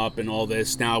coming up and all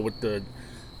this now with a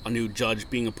new judge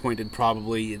being appointed,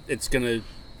 probably it's gonna.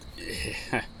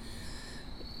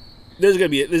 There's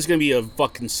gonna be a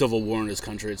fucking civil war in this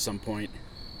country at some point.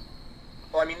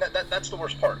 Well, I mean that's the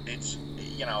worst part. It's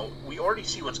we already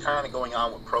see what's kind of going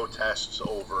on with protests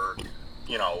over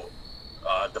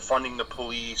defunding the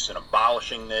police and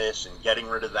abolishing this and getting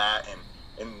rid of that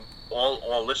and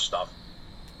all this stuff.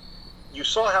 You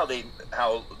saw how the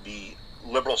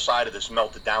liberal side of this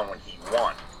melted down when he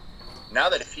won. Now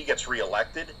that if he gets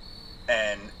reelected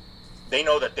and they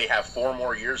know that they have 4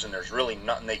 more years and there's really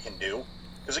nothing they can do.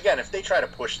 Because again, if they try to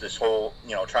push this whole,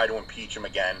 try to impeach him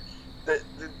again, the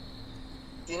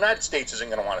United States isn't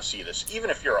going to want to see this. Even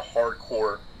if you're a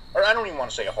hardcore, or I don't even want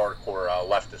to say a hardcore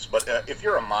leftist, but if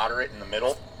you're a moderate in the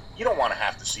middle, you don't want to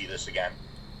have to see this again.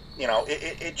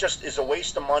 It just is a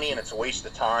waste of money and it's a waste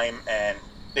of time, and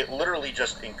it literally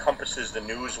just encompasses the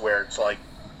news where it's like,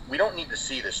 we don't need to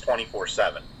see this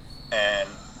 24/7. And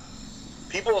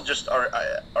people just are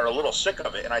a little sick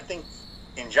of it, and I think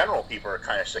in general, people are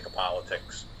kind of sick of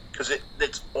politics because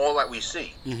it's all that we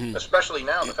see. Mm-hmm. Especially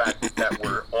now, the fact that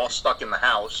we're all stuck in the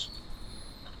house.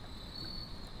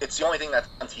 It's the only thing that's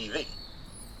on TV.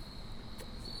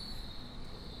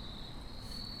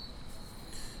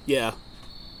 Yeah.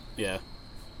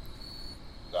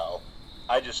 So,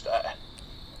 I just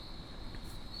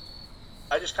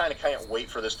kind of can't wait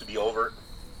for this to be over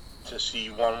to see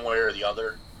one way or the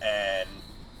other, and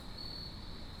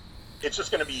it's just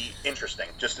going to be interesting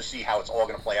just to see how it's all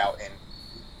going to play out. And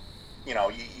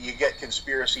you get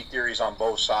conspiracy theories on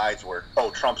both sides where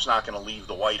Trump's not going to leave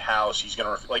the White House, he's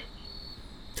going to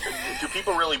do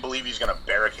people really believe he's going to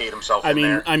barricade himself in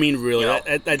there? I mean really,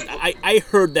 I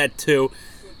heard that too.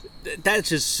 That's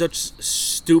just such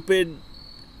stupid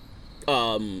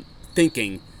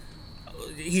thinking.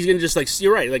 He's gonna just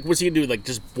you're right, what's he gonna do,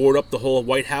 just board up the whole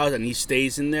White House and he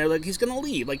stays in there? He's gonna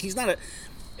leave, he's not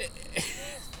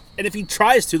and if he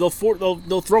tries to, they'll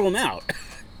throw him out.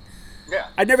 Yeah.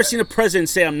 I've never seen a president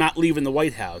say, I'm not leaving the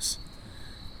White House.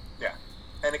 Yeah.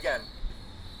 And again,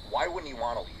 why wouldn't he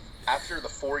want to leave? After the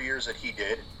 4 years that he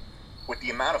did, with the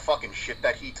amount of fucking shit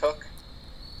that he took,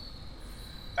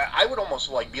 I would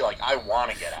almost be like, I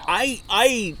want to get out.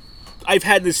 I've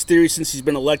had this theory since he's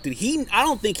been elected. I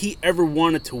don't think he ever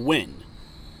wanted to win.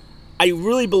 I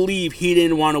really believe he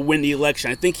didn't want to win the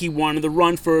election. I think he wanted to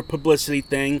run for a publicity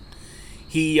thing.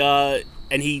 He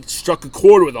struck a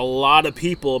chord with a lot of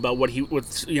people about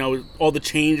all the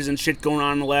changes and shit going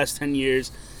on in the last 10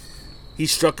 years. He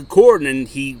struck a chord and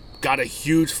he got a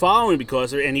huge following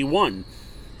because of it, and he won.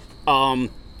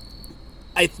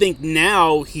 I think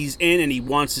now he's in and he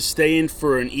wants to stay in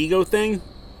for an ego thing.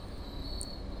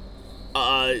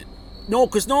 No,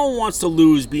 because no one wants to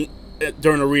lose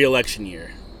during a re-election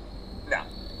year.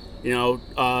 No.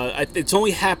 It's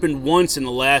only happened once in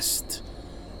the last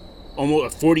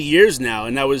almost 40 years now,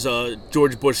 and that was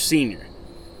George Bush Sr.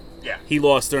 Yeah. He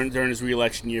lost during his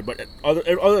re-election year, but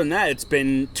other than that, it's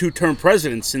been 2-term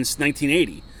presidents since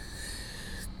 1980.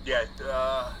 Yeah.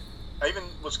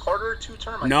 Was Carter a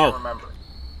 2-term? I can't remember.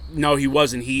 No, he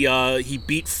wasn't. He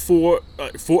beat Ford.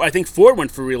 I think Ford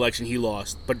went for re-election. He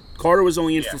lost, but Carter was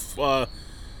only in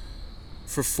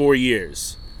for 4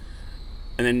 years,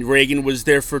 and then Reagan was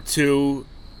there for 2,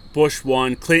 Bush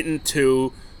 1, Clinton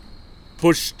 2,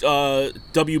 Bush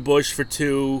W. Bush for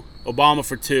 2, Obama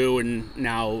for 2, and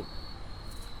now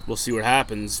we'll see what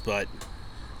happens. But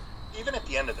even at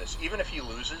the end of this, even if he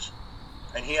loses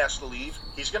and he has to leave,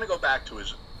 he's going to go back to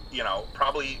his,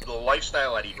 probably the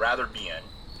lifestyle that he'd rather be in.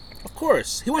 Of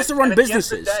course, he wants to run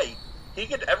businesses.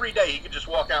 Every day he could just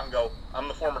walk out and go, "I'm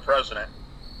the former president,"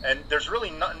 and there's really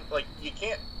nothing you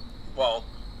can't. Well,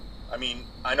 I mean,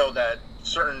 I know that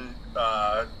certain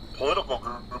political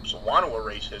groups want to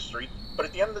erase history, but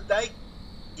at the end of the day,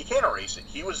 you can't erase it.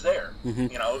 He was there. Mm-hmm.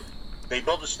 They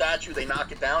build a statue, they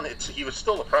knock it down. He was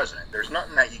still the president. There's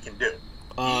nothing that you can do.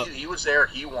 He was there.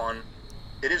 He won.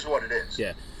 It is what it is.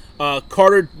 Yeah.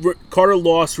 Carter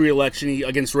lost re-election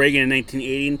against Reagan in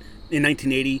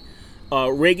 1980.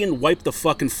 Reagan wiped the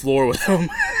fucking floor with him.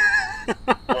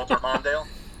 Walter Mondale?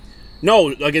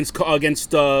 No,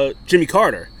 against Jimmy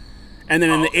Carter. And then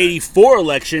in the 84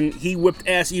 election, he whipped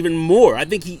ass even more. I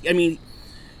think Yeah,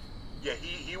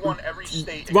 he won every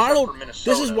state except for Minnesota.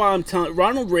 This is why I'm telling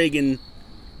Ronald Reagan,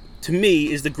 to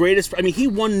me, is the greatest. I mean, he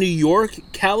won New York,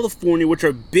 California, which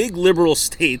are big liberal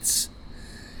states.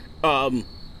 He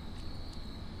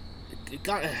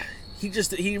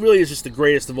really is just the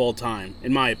greatest of all time,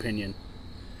 in my opinion.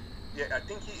 Yeah, I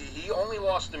think he only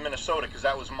lost in Minnesota because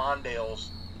that was Mondale's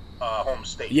home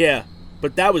state. Yeah,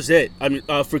 but that was it. I mean,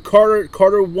 for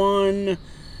Carter won.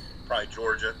 Probably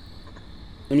Georgia.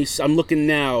 I'm looking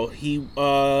now. He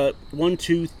 1,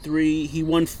 2, 3. He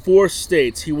won 4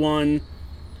 states. He won.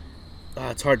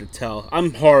 It's hard to tell.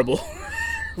 I'm horrible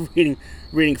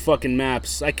reading fucking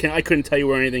maps. I couldn't tell you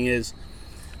where anything is.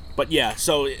 But yeah,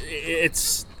 so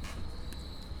it's.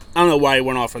 I don't know why he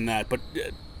went off on that, but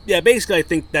yeah, basically I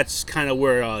think that's kind of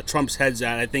where Trump's head's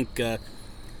at. I think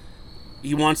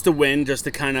he wants to win just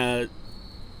to kind of.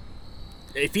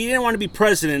 If he didn't want to be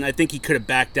president, I think he could have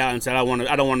backed out and said, I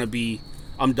don't want to be.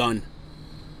 I'm done.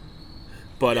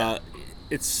 But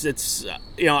it's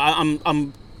you know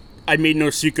I made no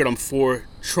secret I'm for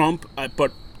Trump,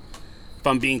 but if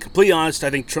I'm being completely honest, I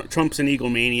think Trump's an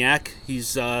egomaniac.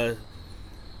 He's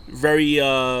very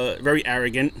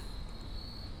arrogant.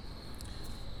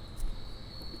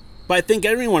 But I think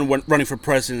everyone running for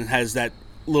president has that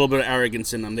little bit of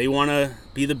arrogance in them. They want to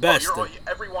be the best.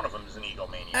 Every one of them is an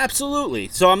egomaniac. Absolutely.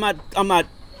 So I'm not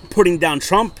putting down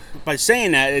Trump by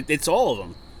saying that. It's all of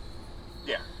them.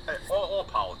 Yeah, all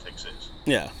politics is.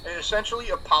 Yeah. And essentially,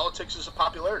 politics is a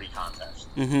popularity contest.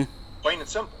 Mm-hmm. Plain and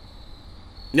simple.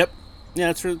 Yep. Yeah,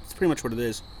 that's pretty much what it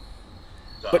is.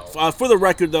 So, but for the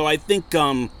record, though, I think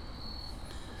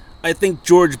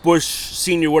George Bush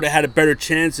Sr. would have had a better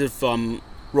chance if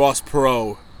Ross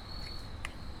Perot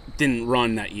didn't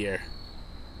run that year.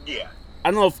 Yeah.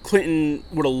 I don't know if Clinton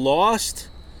would have lost,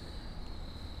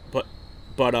 but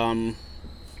I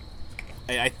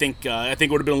think it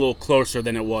would have been a little closer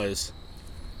than it was.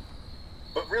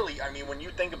 But really, I mean, when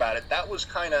you think about it, that was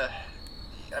kind of,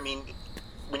 I mean,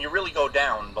 when you really go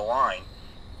down the line,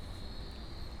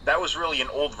 that was really an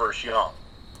old versus young.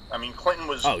 I mean, Clinton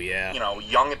was,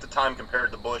 young at the time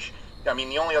compared to Bush. I mean,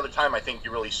 the only other time I think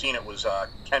you really seen it was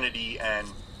Kennedy and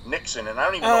Nixon, and I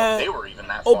don't even know if they were even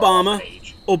that far off in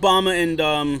age. Obama and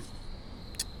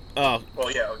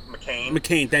McCain.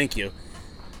 McCain, thank you.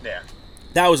 Yeah.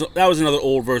 That was another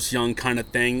old versus young kind of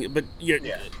thing, but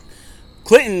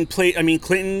Clinton played. I mean,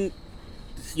 Clinton.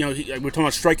 You know, we're talking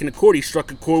about striking a chord. He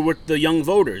struck a chord with the young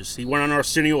voters. He went on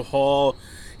Arsenio Hall.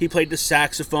 He played the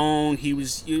saxophone. He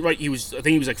was I think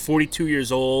he was like 42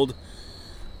 years old.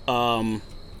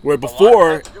 Where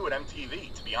before, a lot had to do with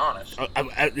MTV, to be honest.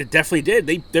 It definitely did.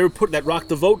 They were put that Rock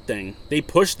the Vote thing. They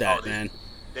pushed that, man.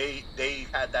 They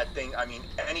had that thing. I mean,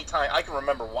 anytime I can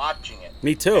remember watching it.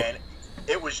 Me too. And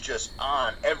it was just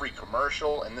on every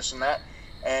commercial and this and that.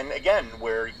 And again,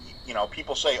 where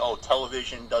people say, "Oh,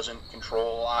 television doesn't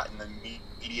control a lot, and the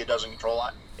media doesn't control a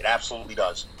lot." It absolutely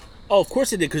does. Oh, of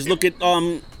course it did. Because look at I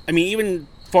mean, even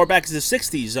far back as the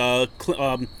 '60s,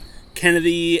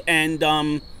 Kennedy and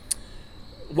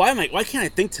why can't I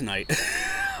think tonight?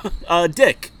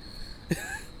 Dick.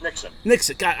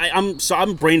 Nixon. God,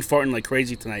 I'm brain farting like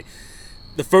crazy tonight.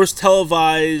 The first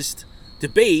televised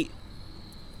debate,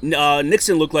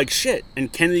 Nixon looked like shit,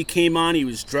 and Kennedy came on. He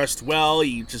was dressed well.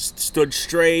 He just stood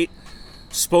straight,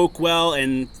 spoke well,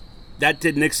 and that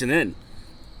did Nixon in.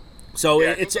 So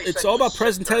it's all about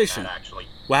presentation. That, actually.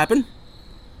 What happened?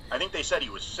 I think they said he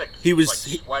was sick. He was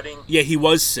sweating. Yeah, he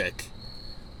was sick.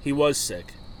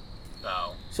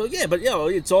 Oh. So yeah, but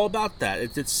it's all about that.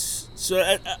 It's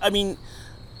so I mean,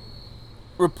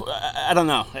 I don't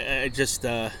know. I just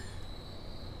I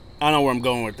don't know where I'm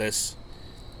going with this.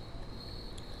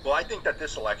 Well, I think that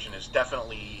this election is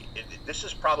definitely this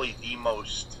is probably the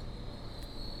most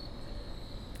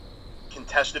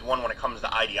contested one when it comes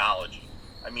to ideology.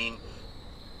 I mean,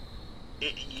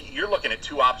 you're looking at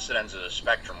two opposite ends of the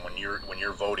spectrum when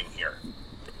you're voting here.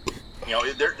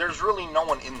 There's really no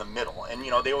one in the middle. And,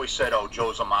 they always said, oh,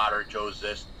 Joe's a moderate, Joe's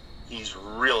this. He's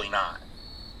really not.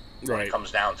 Right. When it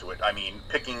comes down to it. I mean,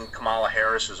 picking Kamala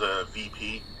Harris as a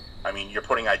VP, I mean, you're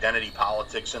putting identity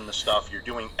politics in the stuff. You're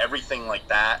doing everything like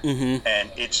that. Mm-hmm.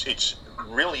 And it's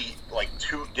really like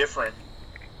two different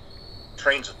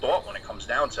trains of thought when it comes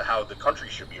down to how the country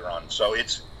should be run. So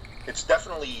it's it's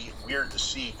definitely weird to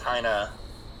see kind of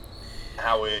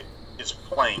how it is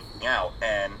playing out.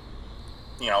 And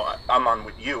I'm on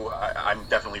with you. I'm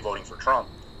definitely voting for Trump,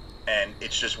 and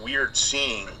it's just weird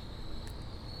seeing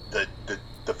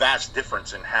the vast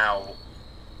difference in how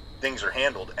things are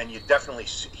handled, and you definitely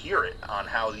hear it on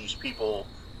how these people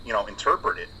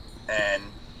interpret it. And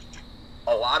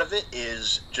a lot of it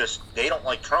is just they don't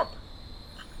like Trump.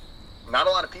 Not a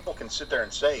lot of people can sit there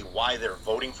and say why they're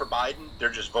voting for Biden. They're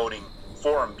just voting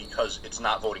for him because it's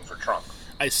not voting for Trump.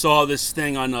 I saw this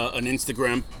thing on an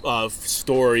Instagram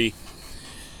story,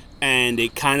 and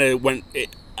it kind of went.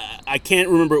 I can't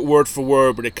remember it word for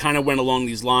word, but it kind of went along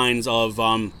these lines of,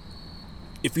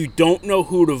 if you don't know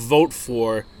who to vote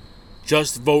for,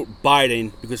 just vote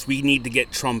Biden because we need to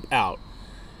get Trump out.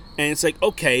 And it's like,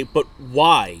 okay, but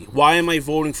why? Why am I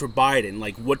voting for Biden?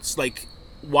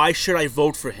 Why should I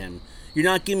vote for him? You're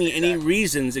not giving me any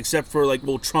reasons except for,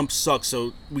 well, Trump sucks,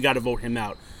 so we got to vote him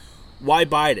out. Why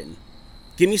Biden?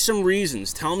 Give me some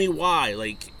reasons. Tell me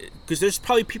why. Because there's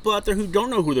probably people out there who don't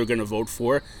know who they're going to vote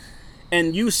for.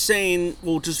 And you saying,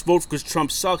 well, just vote because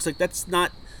Trump sucks, that's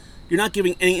not... You're not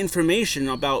giving any information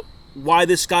about why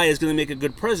this guy is going to make a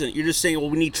good president. You're just saying, well,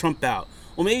 we need Trump out.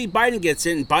 Well, maybe Biden gets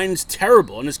in, and Biden's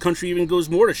terrible, and this country even goes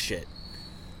more to shit.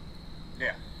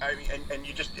 Yeah, I mean, and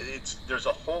you just, there's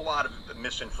a whole lot of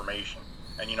misinformation.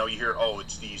 And, you hear,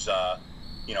 it's these,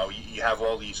 you have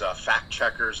all these fact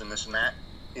checkers and this and that.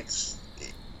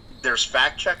 There's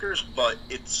fact checkers, but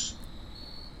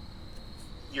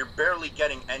you're barely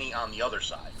getting any on the other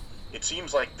side. It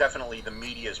seems like definitely the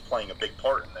media is playing a big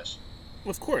part in this.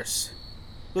 Of course.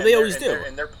 Well, they always do.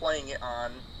 And they're playing it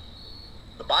on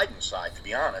the Biden side, to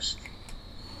be honest.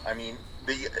 I mean,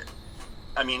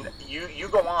 you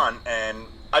go on, and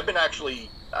I've been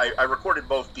I recorded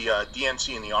both the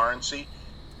DNC and the RNC,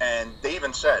 and they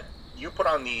even said, you put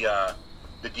on the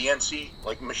DNC,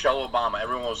 like Michelle Obama,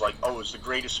 everyone was like, oh, it was the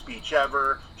greatest speech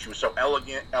ever, she was so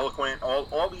eloquent,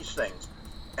 all these things.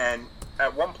 And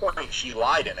at one point, she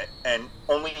lied in it, and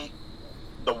only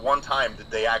the one time did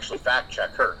they actually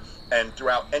fact-check her. And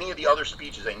throughout any of the other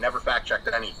speeches, they never fact-checked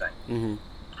anything. Mm-hmm.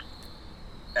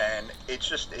 And it's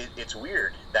just, it's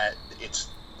weird that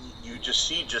you just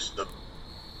see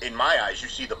in my eyes, you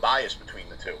see the bias between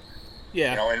the two.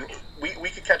 Yeah. And we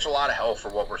could catch a lot of hell for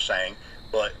what we're saying,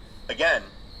 but again,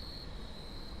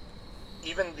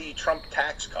 even the Trump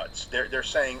tax cuts, they're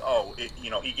saying,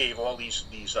 he gave all these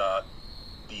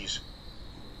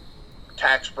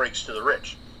tax breaks to the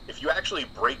rich. If you actually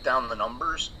break down the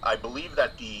numbers, I believe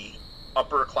that the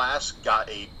upper class got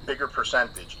a bigger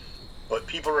percentage, but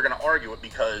people are going to argue it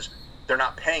because they're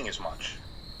not paying as much.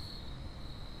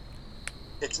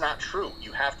 It's not true.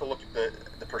 You have to look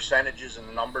at the percentages and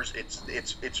the numbers.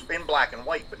 It's in black and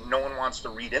white, but no one wants to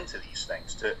read into these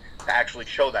things to actually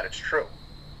show that it's true.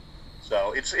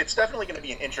 So it's definitely going to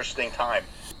be an interesting time.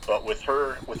 But with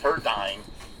her dying,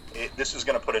 this is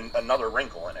going to put another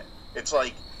wrinkle in it. It's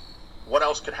like, what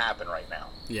else could happen right now?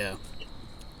 Yeah.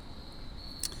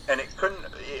 And it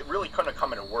really couldn't have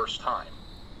come at a worse time.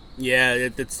 Yeah,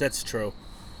 that's true.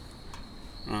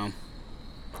 All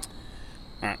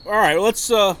right. Let's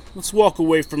walk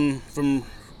away from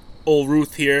old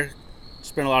Ruth here.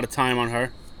 Spent a lot of time on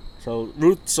her. So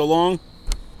Ruth, so long.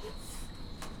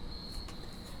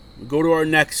 We'll go to our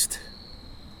next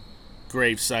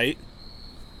grave site.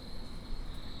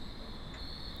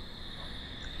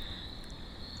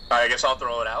 I guess I'll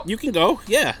throw it out. You can go.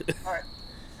 Yeah. All right.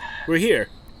 We're here.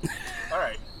 All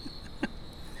right.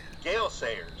 Gale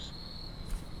Sayers.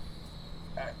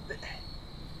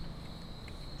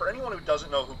 For anyone who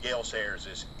doesn't know who Gale Sayers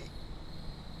is,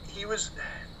 he was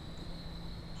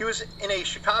in a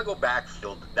Chicago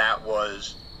backfield that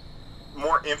was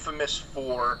more infamous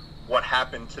for what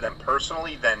happened to them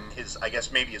personally than his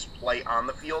play on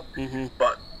the field. Mm-hmm.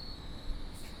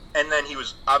 And then he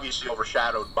was obviously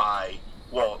overshadowed by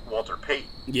Walter Payton,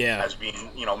 as being,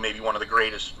 maybe one of the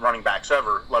greatest running backs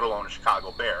ever, let alone a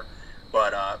Chicago Bear.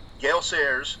 But Gale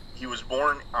Sayers, he was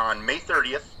born on May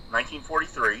 30th,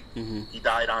 1943. Mm-hmm. He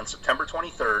died on September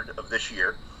 23rd of this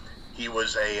year. He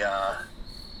was a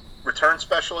return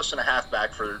specialist and a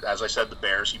halfback for, as I said, the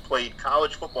Bears. He played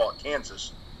college football at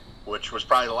Kansas, which was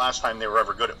probably the last time they were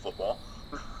ever good at football.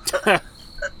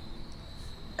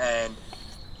 And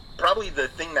probably the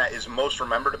thing that is most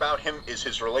remembered about him is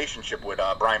his relationship with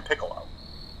Brian Piccolo.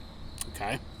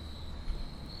 Okay.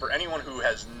 For anyone who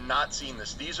has not seen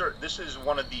this, this is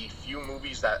one of the few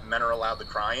movies that men are allowed to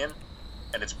cry in,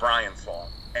 and it's Brian's fault.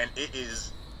 And it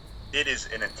is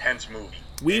an intense movie.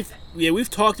 We've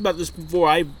talked about this before.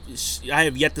 I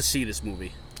have yet to see this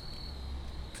movie.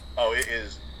 Oh, it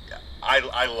is.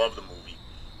 I love the movie.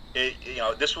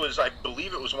 This was, I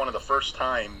believe, it was one of the first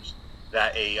times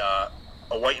that a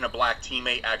white and a black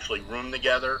teammate actually roomed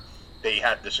together. They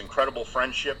had this incredible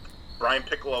friendship. Brian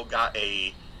Piccolo got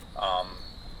I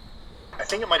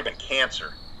think it might have been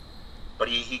cancer, but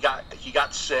he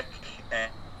got sick,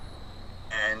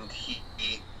 and he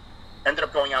ended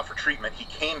up going out for treatment. He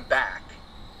came back,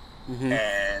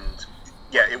 and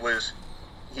it was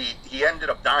he ended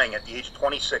up dying at the age of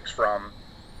 26 from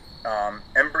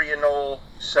embryonal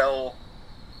cell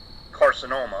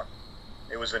carcinoma.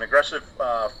 It was an aggressive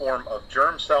form of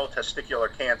germ cell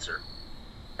testicular cancer,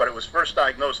 but it was first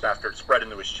diagnosed after it spread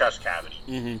into his chest cavity.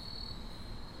 Mm-hmm.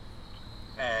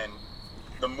 And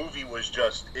the movie was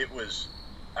it was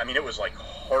like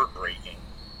heartbreaking.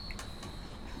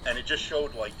 And it just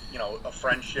showed, like, a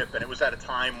friendship, and it was at a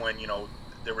time when,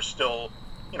 there was still,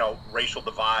 racial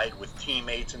divide with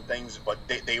teammates and things, but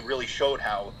they really showed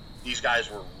how these guys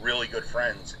were really good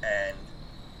friends, and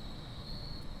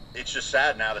it's just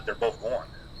sad now that they're both gone.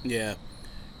 Yeah.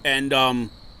 And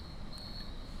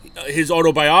his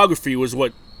autobiography was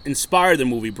what inspired the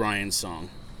movie Brian's Song.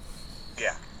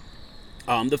 Yeah.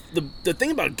 The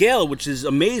thing about Gale, which is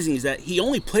amazing, is that he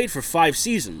only played for 5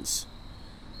 seasons.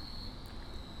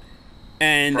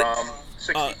 And from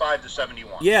 65 to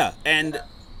 71. Yeah, and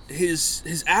his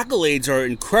accolades are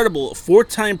incredible.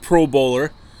 4-time Pro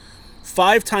Bowler,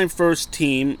 5-time first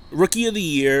team, Rookie of the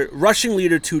Year, rushing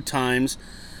leader 2 times.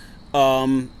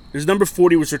 His number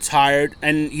 40 was retired,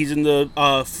 and he's in the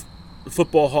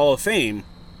Football Hall of Fame.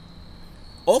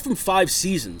 All from 5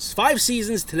 seasons. 5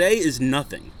 seasons today is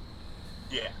nothing.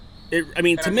 Yeah.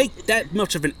 To make that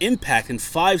much of an impact in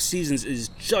 5 seasons is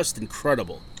just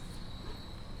incredible.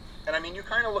 And you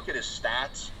kind of look at his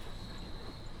stats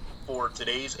for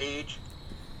today's age.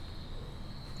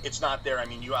 It's not there.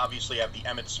 You obviously have the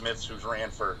Emmitt Smiths, who's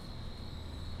ran for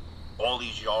all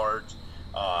these yards.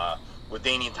 With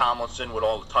Damian Tomlinson, with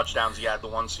all the touchdowns he had the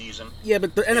one season. Yeah,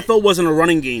 but the NFL wasn't a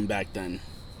running game back then.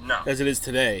 No. As it is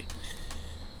today.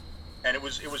 And it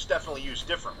was definitely used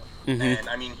differently. Mm-hmm.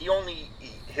 And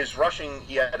his rushing,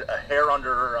 he had a hair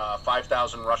under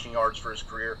 5,000 rushing yards for his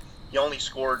career. He only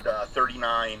scored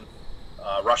 39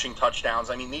 rushing touchdowns.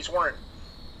 These weren't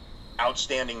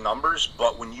outstanding numbers,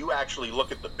 but when you actually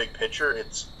look at the big picture,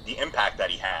 it's the impact that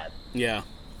he had. Yeah.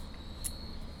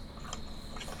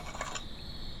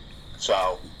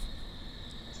 So,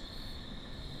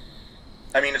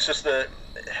 it's just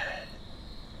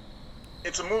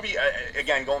it's a movie,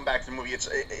 again, going back to the movie,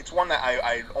 it's one that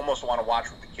I almost want to watch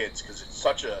with the kids, because it's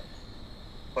such an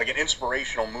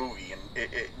inspirational movie, and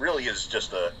it really is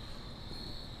just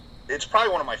it's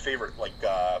probably one of my favorite,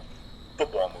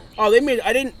 football movies. Oh, they made,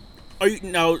 are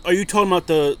you talking about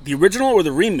the original or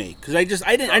the remake? Because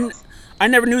I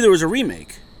never knew there was a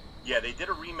remake. Yeah, they did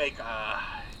a remake,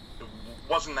 it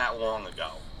wasn't that long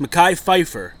ago. Mekhi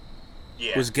Phifer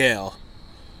was Yeah. Gale.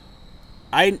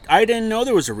 I didn't know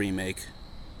there was a remake.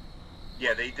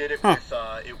 Yeah, they did it with,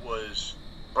 it was,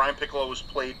 Brian Piccolo was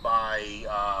played by,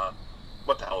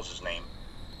 what the hell is his name?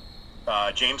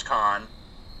 James Caan.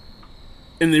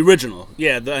 In the original,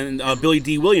 yeah. Billy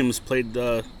D. Williams played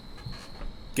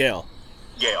Gale.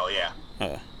 Gale,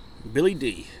 yeah. Billy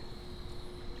D.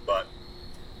 But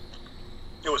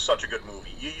it was such a good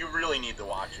movie. You really need to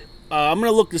watch it. I'm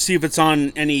gonna look to see if it's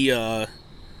on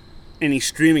any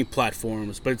streaming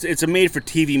platforms, but it's a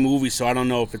made-for-TV movie, so I don't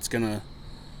know if it's gonna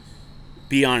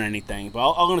be on anything.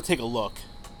 But I'm gonna take a look.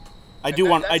 I do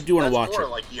want to watch That's more it.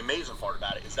 like the amazing part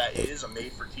about it is that it is a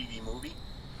made-for-TV movie,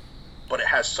 but it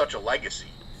has such a legacy.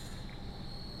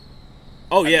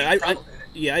 Oh yeah,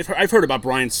 I've heard about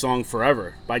Brian's Song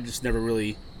forever, but I just never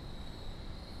really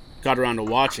got around to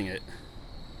watching it.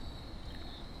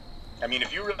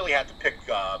 If you really had to pick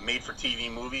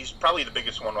made-for-TV movies, probably the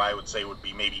biggest one I would say would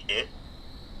be maybe It.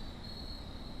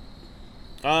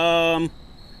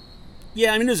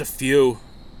 Yeah, there's a few.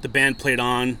 The Band Played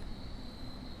On.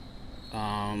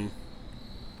 A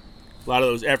lot of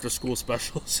those after-school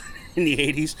specials in the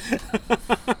 80s.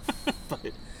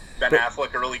 Ben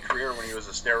Affleck early career when he was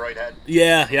a steroid head.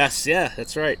 Yeah,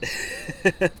 that's right.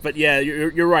 But yeah,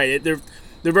 you're right. They're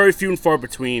very few and far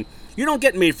between. You don't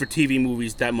get made-for-TV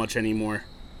movies that much anymore.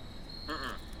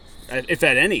 Mm-mm. If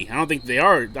at any. I don't think they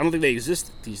are. I don't think they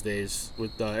exist these days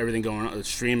with everything going on,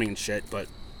 streaming and shit. But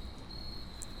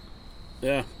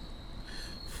yeah.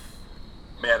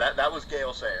 Yeah, that was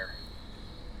Gale Sayre.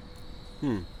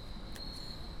 All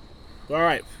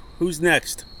right, who's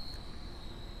next?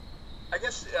 I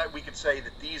guess we could say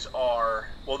that these are...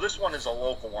 Well, this one is a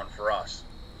local one for us.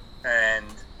 And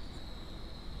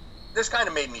this kind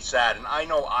of made me sad. And I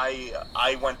know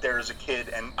I went there as a kid,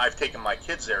 and I've taken my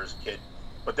kids there as a kid.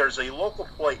 but there's a local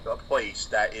a place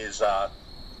that is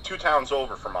 2 towns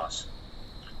over from us,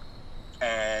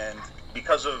 and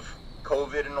because of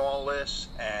COVID and all this,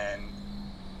 and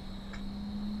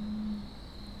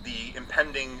the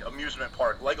impending amusement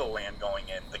park Legoland going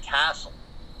in, the castle,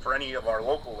 for any of our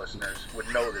local listeners would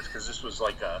know this, because this was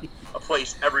like a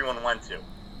place everyone went to,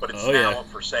 but it's now up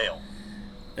for sale.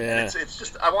 Yeah. And it's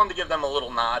just, I wanted to give them a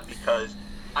little nod, because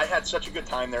I had such a good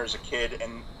time there as a kid,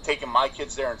 and taking my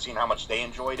kids there and seeing how much they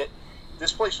enjoyed it.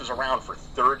 This place was around for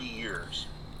 30 years.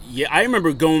 Yeah, I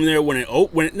remember going there when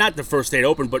it not the first day it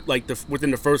opened, but like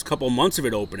within the first couple months of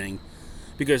it opening,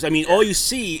 because I mean, all you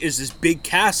see is this big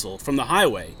castle from the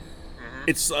highway. Mm-hmm.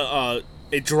 It's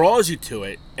it draws you to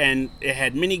it, and it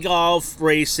had mini golf,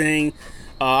 racing.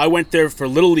 I went there for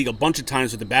Little League a bunch of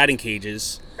times with the batting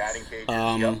cages.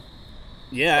 Yep.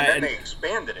 Yeah, and then they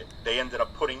expanded it. They ended up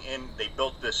they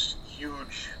built this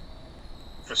huge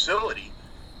facility.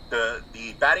 The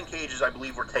batting cages, I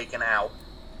believe, were taken out.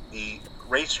 The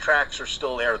racetracks are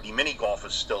still there. The mini golf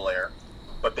is still there.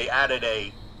 But they added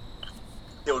it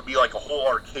would be like a whole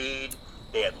arcade.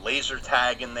 They had laser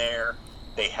tag in there.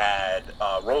 They had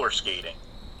roller skating.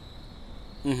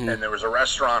 Mm-hmm. And there was a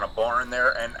restaurant, a bar in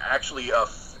there. And actually,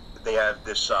 they have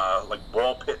this like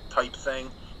ball pit type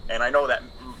thing. And I know that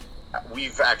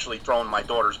we've actually thrown my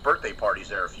daughter's birthday parties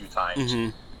there a few times.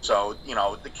 Mm-hmm. So,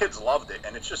 the kids loved it.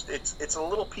 And it's just, it's a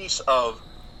little piece of,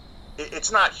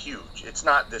 it's not huge. It's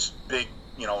not this big,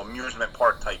 amusement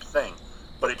park type thing.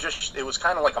 But it was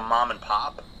kind of like a mom and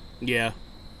pop. Yeah.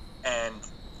 And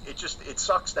it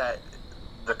sucks that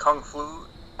the Kung Fu,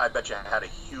 I bet you, had a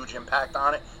huge impact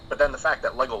on it. But then the fact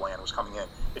that Legoland was coming in,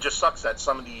 it just sucks that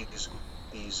some of these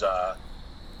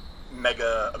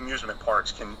mega amusement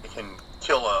parks can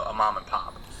kill a mom and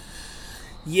pop.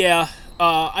 Yeah,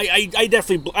 I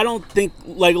definitely, I don't think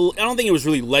it was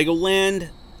really Legoland.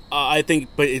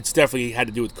 But it's definitely had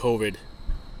to do with COVID.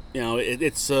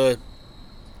 It's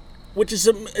which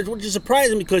is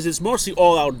surprising, because it's mostly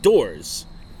all outdoors.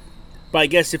 But I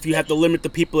guess if you have to limit the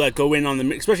people that go in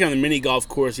especially on the mini golf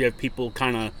course, you have people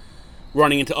kind of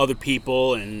running into other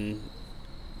people and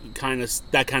kind of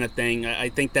that kind of thing. I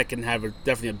think that can have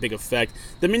definitely a big effect.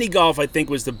 The mini golf, I think,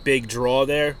 was the big draw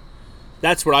there.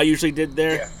 That's what I usually did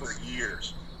there. Yeah, for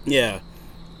years. Yeah.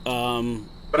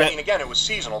 But I mean, again, it was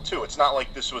seasonal too. It's not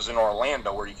like this was in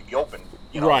Orlando where you could be open,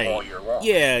 right, all year long.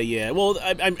 Yeah. Well,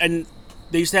 and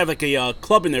they used to have like a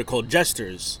club in there called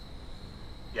Jesters.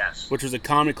 Yes. Which was a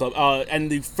comedy club. And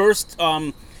the first,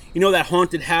 that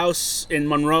haunted house in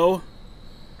Monroe.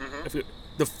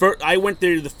 Mm-hmm. I went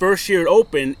there the first year it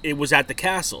opened. It was at the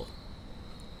castle.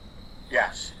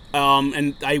 Yes.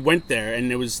 And I went there, and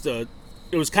it was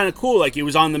kind of cool. Like, it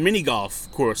was on the mini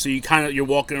golf course, so you're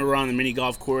walking around the mini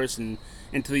golf course and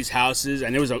into these houses,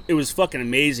 and it was fucking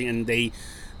amazing. And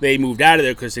they moved out of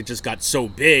there because it just got so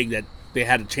big that they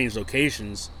had to change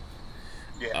locations.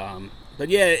 Yeah. But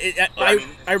yeah,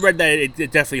 I read that it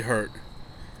definitely hurt.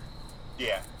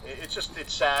 Yeah,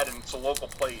 it's sad, and it's a local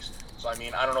place. So I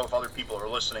mean, I don't know if other people are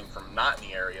listening from not in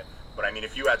the area, but I mean,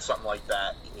 if you had something like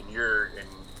that in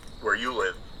where you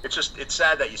live, it's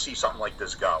sad that you see something like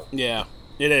this go. Yeah,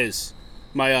 it is.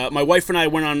 My wife and I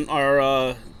went on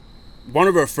our one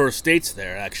of our first dates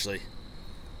there, actually.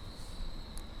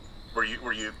 Were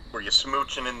you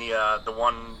smooching in the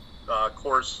one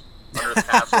course under the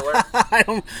castle there?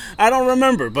 I don't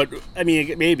remember, but I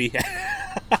mean, maybe.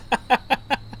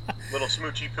 Little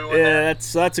smoochy poo in there. Yeah,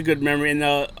 that's a good memory.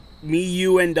 And me,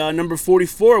 you, and number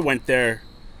 44 went there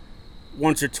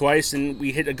once or twice, and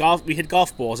we hit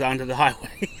golf balls out into the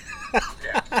highway.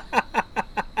 Yeah.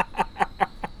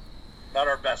 Not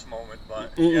our best moment,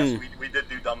 but yes, we did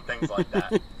do dumb things like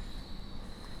that.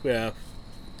 Yeah.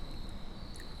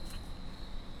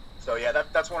 So yeah,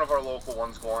 that's one of our local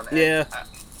ones going. And yeah.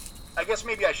 I guess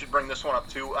maybe I should bring this one up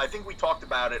too. I think we talked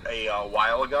about it a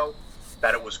while ago,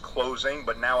 that it was closing,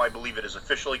 but now I believe it is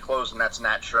officially closed, and that's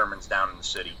Nat Sherman's down in the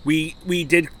city. We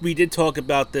did talk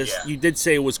about this. Yeah. You did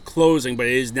say it was closing, but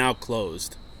it is now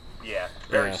closed. Yeah,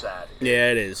 very sad.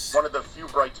 Yeah, it is. One of the few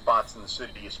bright spots in the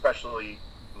city, especially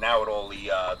now with all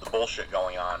the bullshit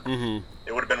going on. Mm-hmm.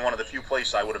 It would have been one of the few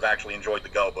places I would have actually enjoyed to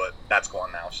go, but that's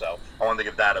gone now. So I wanted to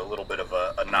give that a little bit of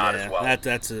a nod as well.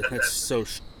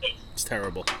 It's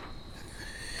terrible.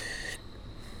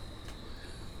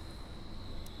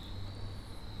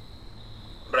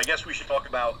 But I guess we should talk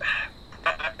about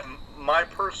my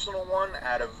personal one.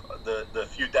 Out of the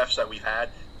few deaths that we've had,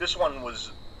 this one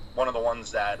was one of the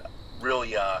ones that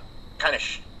really kind of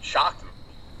shocked me.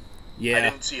 Yeah. I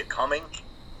didn't see it coming,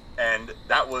 and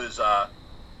that was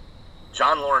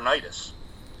John Laurinaitis.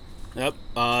 Yep.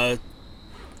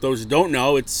 those who don't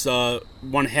know, it's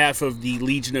one half of the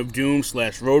Legion of Doom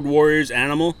 / Road Warriors,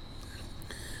 Animal.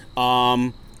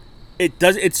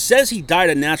 It says he died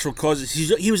of natural causes.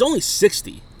 He was only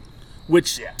 60,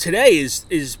 which today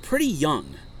is pretty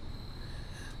young.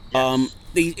 Yes.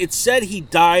 It said he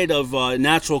died of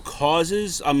natural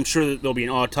causes. I'm sure that there'll be an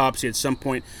autopsy at some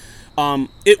point. I'm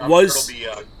sure it'll be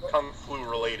kung flu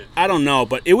related. I don't know,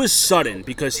 but it was sudden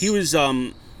because he was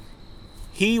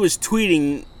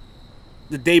tweeting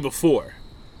the day before.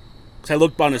 Because I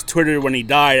looked on his Twitter when he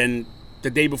died, and the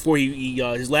day before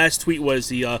his last tweet was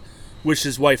he wished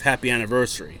his wife happy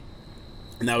anniversary,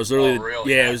 and that was literally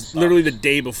really? It was literally the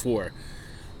day before.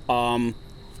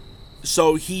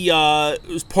 So he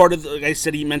was part of like I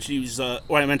said, he mentioned he was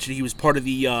he was part of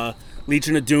the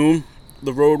Legion of Doom,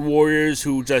 the Road Warriors,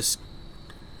 who just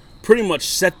pretty much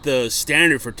set the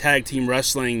standard for tag team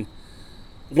wrestling.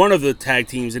 One of the tag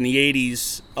teams in the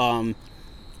 80s,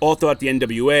 all throughout the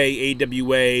NWA,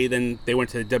 AWA, then they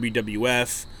went to the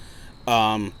WWF.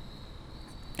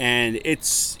 And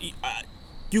it's...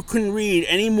 you couldn't read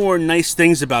any more nice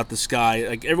things about this guy.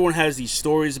 Like, everyone has these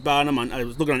stories about him. I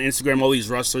was looking on Instagram, all these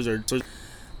wrestlers are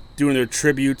doing their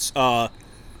tributes.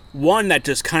 One that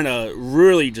just kind of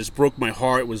really just broke my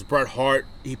heart was Bret Hart.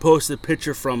 He posted a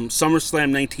picture from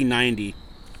SummerSlam 1990.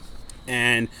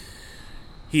 And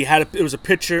it was a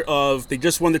picture of, they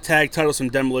just won the tag titles from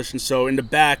Demolition. So in the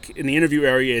back, in the interview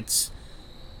area, it's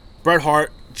Bret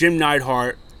Hart, Jim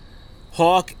Neidhart,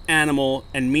 Hawk, Animal,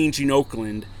 and Mean Gene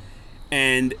Okerlund.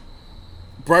 And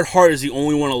Bret Hart is the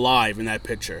only one alive in that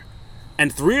picture.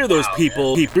 And three of those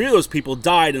people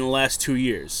died in the last 2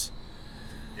 years.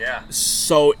 Yeah.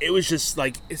 So it was just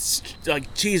like, it's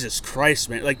like, Jesus Christ,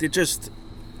 man. Like, it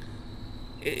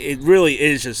really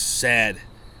is just sad.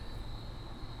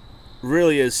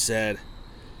 Really is sad.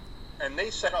 And they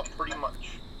set up pretty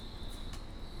much...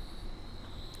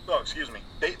 Oh, excuse me.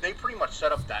 They pretty much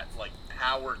set up that, like,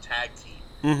 power tag team.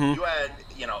 Mm-hmm. You had,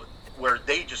 where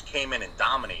they just came in and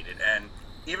dominated. And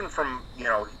even from,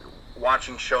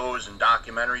 watching shows and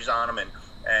documentaries on them,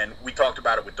 and we talked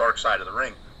about it with Dark Side of the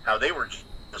Ring, how they were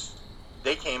just,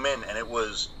 they came in and it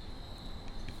was,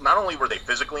 not only were they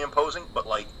physically imposing, but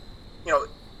like,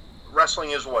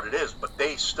 wrestling is what it is, but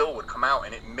they still would come out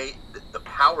and it made, the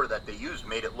power that they used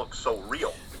made it look so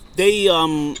real. They,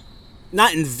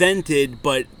 not invented,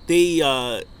 but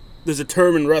there's a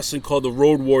term in wrestling called the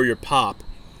Road Warrior Pop,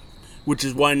 which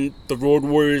is when the Road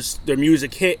Warriors, their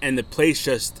music hit and the place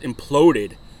just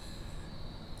imploded.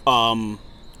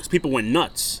 Because people went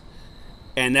nuts.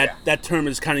 And that term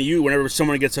is kind of used whenever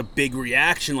someone gets a big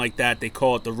reaction like that, they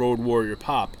call it the Road Warrior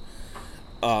Pop.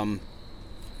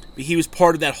 He was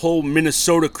part of that whole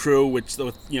Minnesota crew, which,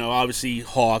 obviously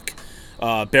Hawk,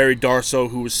 Barry Darsow,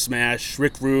 who was Smash,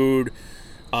 Rick Rude,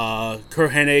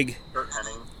 Curt Hennig.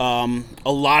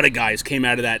 A lot of guys came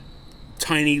out of that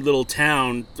tiny little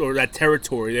town or that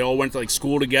territory. They all went to like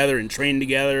school together and trained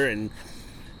together, and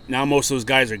now most of those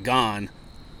guys are gone.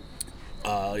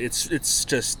 It's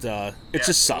just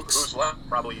just sucks. Who's left?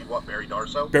 Probably Barry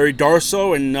Darsow. Barry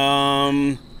Darsow and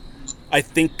I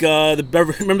think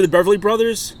remember the Beverly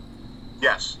Brothers?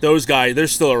 Yes. Those guys, they're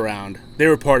still around. They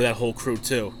were part of that whole crew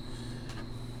too.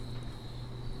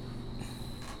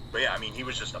 But yeah, I mean, he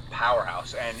was just a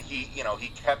powerhouse, and he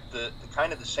kept the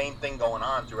kind of the same thing going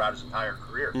on throughout his entire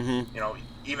career. Mm-hmm.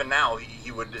 Even now,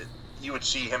 you would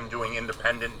see him doing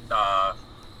independent,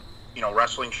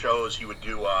 wrestling shows. He would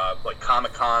do like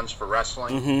Comic-Cons for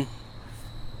wrestling,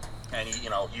 mm-hmm. and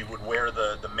he would wear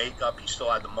the makeup. He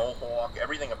still had the mohawk.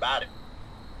 Everything about it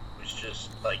was just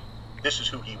like, this is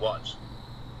who he was.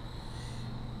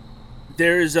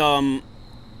 There's a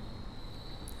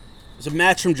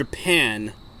match from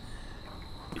Japan.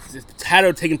 It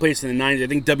had taken place in the 90s. I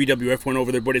think WWF went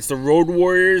over there, but it's the Road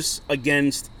Warriors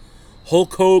against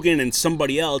Hulk Hogan and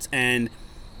somebody else. And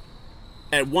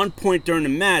at one point during the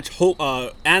match,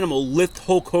 Animal lifted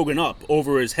Hulk Hogan up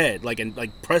over his head, like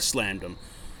press slammed him,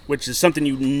 which is something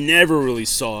you never really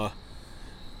saw.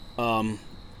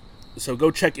 So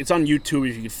go check. It's on YouTube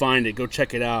if you can find it. Go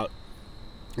check it out.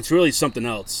 It's really something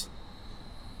else.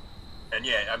 And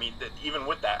yeah, I mean, even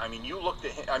with that, I mean, you looked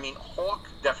at him. I mean, Hawk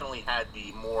definitely had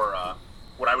the more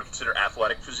what I would consider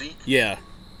athletic physique. Yeah.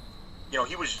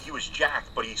 He was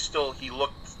jacked, but he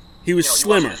looked. He was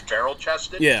slimmer. He wasn't as barrel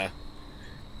chested. Yeah.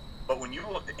 But when you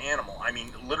looked at Animal, I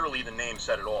mean, literally the name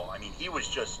said it all. I mean, he was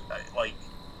just like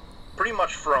pretty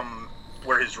much from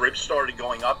where his ribs started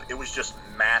going up, it was just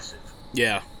massive.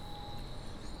 Yeah.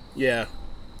 Yeah.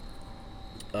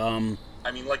 I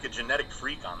mean, like a genetic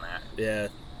freak on that. Yeah.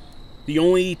 The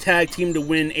only tag team to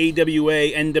win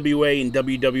AWA, NWA, and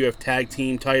WWF tag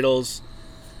team titles.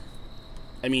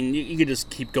 I mean, you could just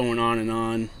keep going on and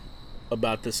on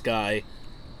about this guy.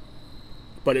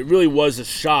 But it really was a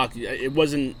shock. It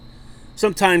wasn't...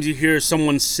 Sometimes you hear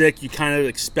someone sick, you kind of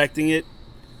expecting it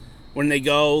when they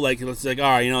go. Like, it's like, all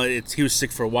right, you know, he was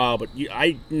sick for a while. But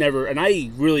I never... And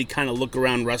I really kind of look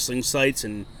around wrestling sites,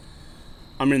 and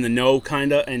I'm in the know,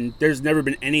 kind of. And there's never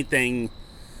been anything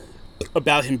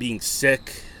about him being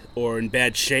sick or in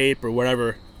bad shape or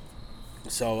whatever.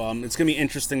 So it's going to be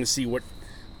interesting to see what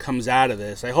comes out of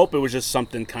this. I hope it was just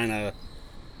something kind of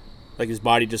like his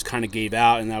body just kind of gave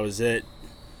out and that was it.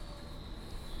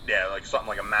 Yeah, like something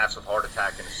like a massive heart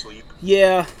attack in his sleep.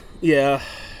 Yeah.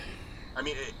 I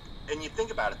mean, and you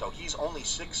think about it though, he's only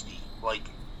 60. Like,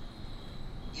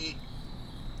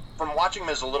 from watching him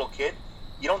as a little kid,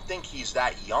 you don't think he's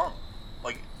that young.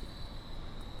 Like,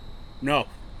 no.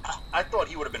 I thought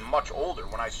he would have been much older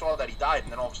when I saw that he died,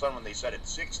 and then all of a sudden when they said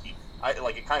it's 60,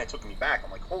 it kind of took me back.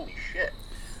 I'm like, holy shit.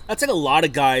 That's like a lot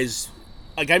of guys.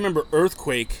 Like, I remember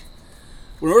Earthquake.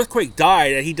 When Earthquake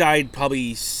died, he died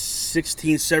probably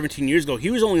 16, 17 years ago.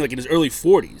 He was only like in his early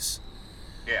 40s.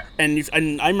 Yeah.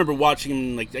 And I remember watching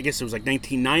him, like, I guess it was like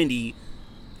 1990.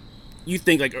 You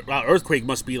think, like, wow, Earthquake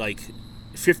must be like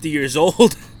 50 years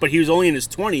old, but he was only in his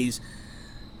 20s.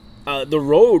 The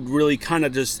road really kind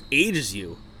of just ages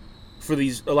you for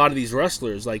a lot of these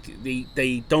wrestlers. Like,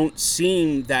 they don't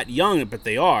seem that young, but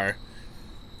they are.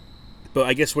 But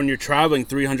I guess when you're traveling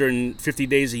 350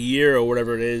 days a year or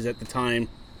whatever it is at the time,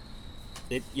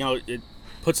 it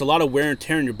puts a lot of wear and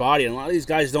tear in your body, and a lot of these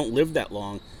guys don't live that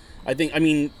long. I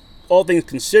mean, all things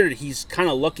considered, he's kind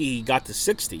of lucky he got to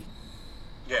 60.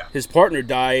 Yeah. His partner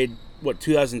died,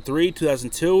 2003,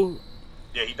 2002?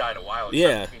 Yeah, he died a while ago.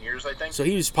 Yeah. 17 years, I think. So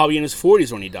he was probably in his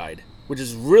 40s when he died, which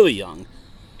is really young.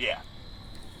 Yeah.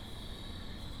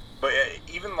 But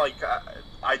even like,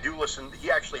 I do listen. He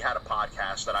actually had a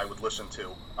podcast that I would listen to,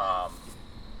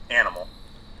 Animal.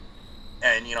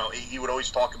 And, he would always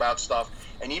talk about stuff.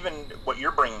 And even what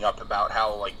you're bringing up about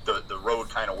how, like, the road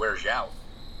kind of wears you out.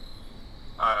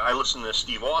 I listen to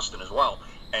Steve Austin as well.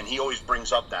 And he always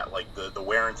brings up that, like, the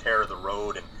wear and tear of the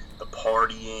road and the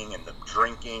partying and the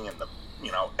drinking and the,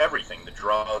 everything, the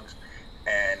drugs.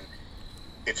 And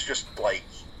it's just like...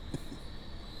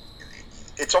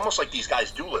 It's almost like these guys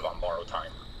do live on borrowed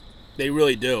time. They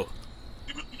really do.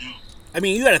 I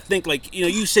mean, you got to think, like,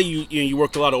 you say you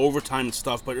work a lot of overtime and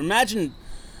stuff, but imagine,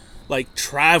 like,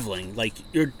 traveling. Like,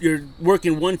 you're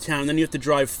working one town, then you have to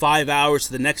drive 5 hours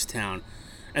to the next town,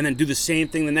 and then do the same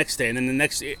thing the next day, and then the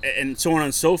next, and so on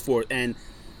and so forth. And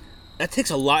that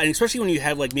takes a lot, and especially when you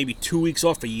have, like, maybe 2 weeks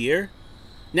off a year.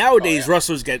 Nowadays,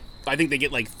 wrestlers I think they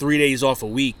get, like, 3 days off a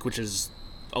week, which is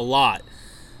a lot.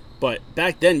 But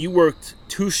back then, you worked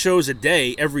 2 shows a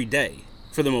day every day,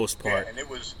 for the most part. Yeah, and it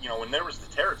was, when there was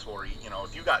the territory,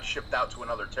 if you got shipped out to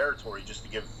another territory just to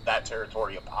give that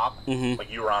territory a pop,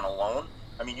 like you were on a loan,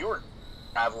 I mean, you were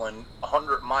traveling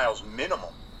 100 miles minimum.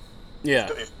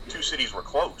 Yeah. If 2 cities were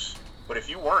close. But if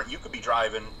you weren't, you could be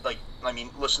driving, like, I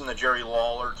mean, listen to Jerry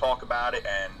Lawler talk about it,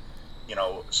 and,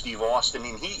 Steve Austin. I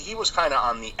mean, he was kind of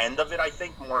on the end of it, I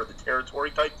think, more of the territory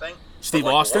type thing. Steve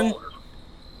Austin?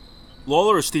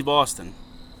 Lawler or Steve Austin?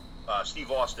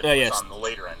 Steve Austin was on the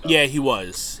later end of it. Yeah, he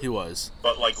was.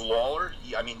 But, like, Lawler,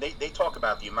 they talk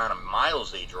about the amount of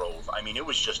miles they drove. I mean, it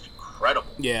was just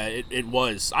incredible. Yeah, it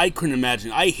was. I couldn't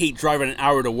imagine. I hate driving an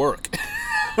hour to work.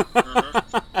 I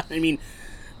mean,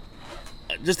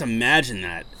 just imagine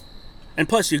that. And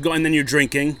plus, and then you're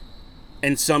drinking,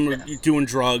 and you're doing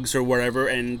drugs or whatever,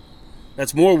 and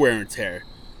that's more wear and tear.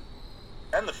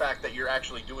 And the fact that you're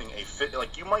actually doing a fit,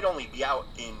 like, you might only be out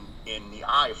in the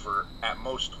eye for at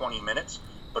most 20 minutes,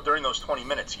 but during those 20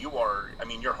 minutes, your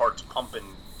heart's pumping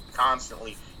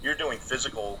constantly. You're doing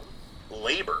physical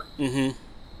labor. Mm-hmm.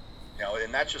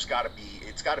 And that's just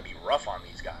it's got to be rough on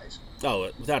these guys. Oh,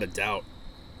 without a doubt.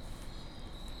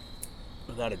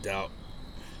 Without a doubt.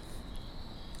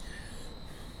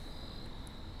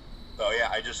 So, yeah,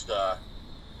 I just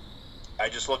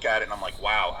look at it and I'm like,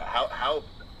 wow, how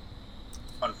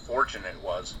unfortunate it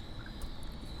was.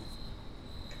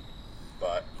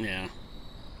 But yeah,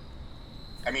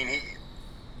 I mean, he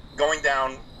going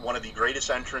down one of the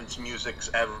greatest entrance musics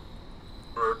ever.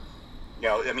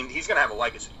 I mean, he's gonna have a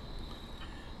legacy,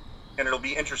 and it'll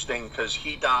be interesting because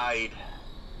he died.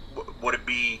 Would it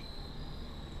be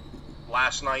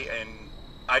last night? And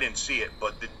I didn't see it,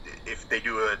 but if they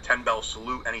do a 10-bell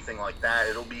salute, anything like that,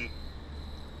 it'll be.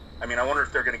 I mean, I wonder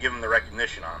if they're gonna give him the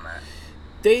recognition on that.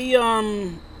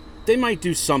 They might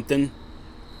do something.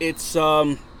 It's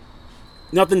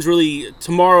nothing's really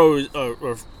tomorrow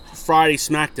or Friday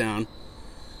SmackDown.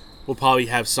 We'll probably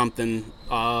have something.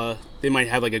 They might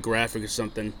have like a graphic or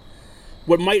something.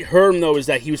 What might hurt him though is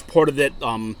that he was part of that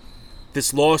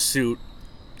this lawsuit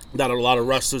that a lot of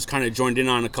wrestlers kind of joined in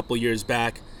on a couple of years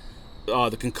back,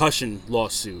 the concussion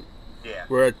lawsuit. Yeah.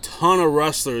 Where a ton of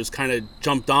wrestlers kind of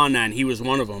jumped on that, and he was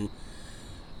one of them.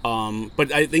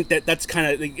 But I think that's kind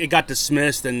of, it got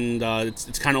dismissed, and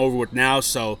it's kind of over with now.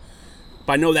 So,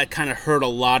 but I know that kind of hurt a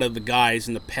lot of the guys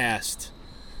in the past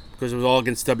because it was all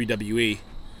against WWE.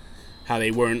 How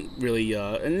they weren't really,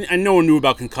 and no one knew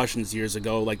about concussions years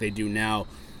ago like they do now.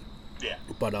 Yeah.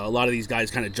 But a lot of these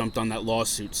guys kind of jumped on that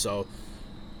lawsuit, so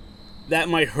that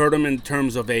might hurt them in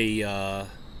terms of a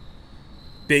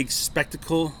big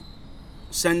spectacle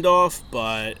send-off,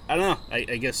 but I don't know.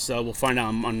 I guess we'll find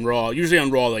out on Raw. Usually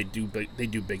on Raw they do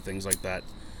big things like that.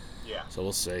 Yeah. So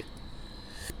we'll see.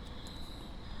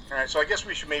 All right, so I guess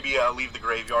we should maybe leave the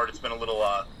graveyard. It's been a little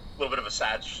bit of a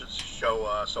sad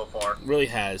show so far. It really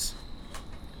has.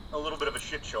 A little bit of a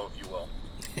shit show, if you will.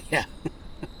 Yeah.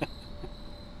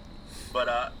 But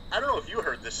I don't know if you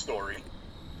heard this story,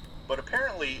 but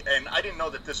apparently, and I didn't know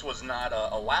that this was not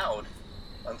allowed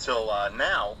until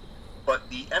now, but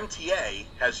the MTA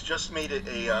has just made it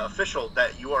official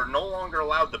that you are no longer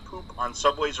allowed to poop on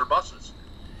subways or buses.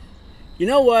 You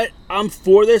know what? I'm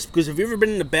for this because have you ever been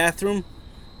in the bathroom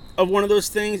of one of those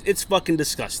things? It's fucking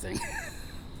disgusting.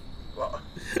 Well,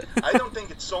 I don't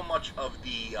think it's so much of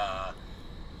the...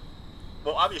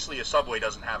 well, obviously a subway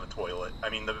doesn't have a toilet. I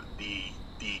mean,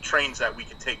 the trains that we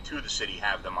could take to the city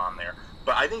have them on there.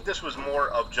 But I think this was more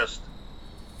of just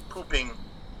pooping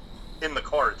in the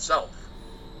car itself.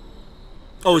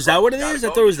 Oh, is that what it is? I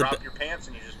thought it was drop your pants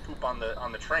and you just poop on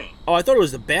the train. Oh, I thought it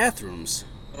was the bathrooms.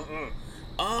 Mm-mm.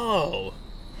 Oh,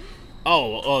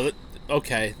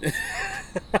 okay.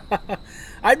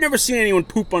 I've never seen anyone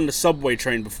poop on the subway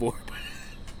train before.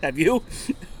 Have you?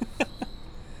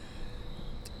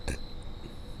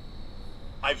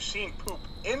 I've seen poop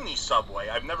in the subway.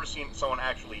 I've never seen someone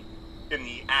actually in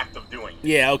the act of doing it.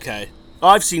 Yeah, okay. Oh,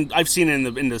 I've seen it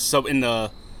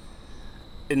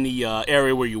in the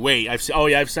area where you wait. I've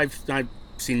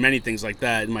seen many things like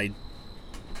that in my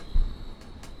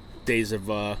days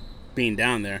of being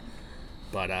down there,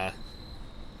 but I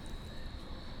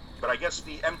guess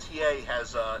the MTA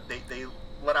has they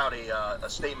let out a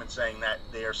statement saying that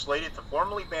they are slated to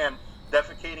formally ban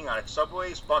defecating on its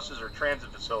subways, buses, or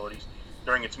transit facilities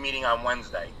during its meeting on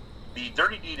Wednesday. The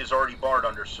dirty deed is already barred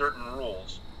under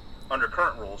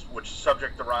current rules, which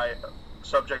subject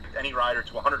any rider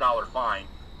to a $100 fine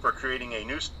for creating a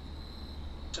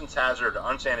nuisance hazard or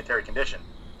unsanitary condition,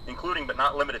 including but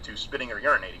not limited to spitting or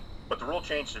urinating. But the rule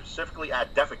changed to specifically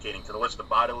add defecating to the list of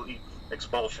bodily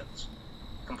expulsions.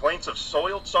 Complaints of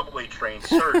soiled subway trains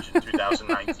surged in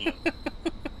 2019.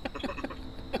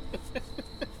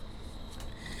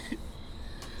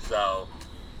 So,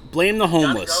 blame the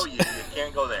homeless. You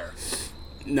can't go there.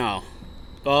 No.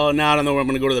 Oh, now I don't know where I'm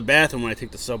going to go to the bathroom when I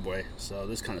take the subway. So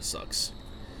this kind of sucks.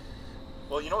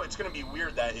 Well, it's going to be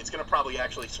weird that it's going to probably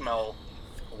actually smell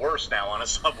worse now on a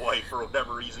subway for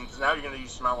whatever reason. Because now you're going to be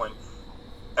smelling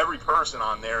every person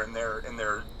on there and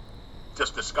their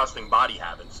just disgusting body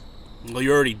habits. Well,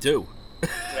 you already do.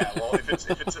 Yeah. Well, if it's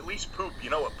at least poop, you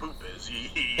know what poop is.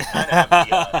 You kind of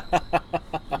have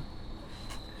the.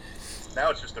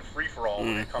 Now it's just a free-for-all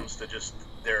when it comes to just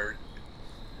their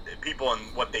people and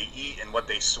what they eat and what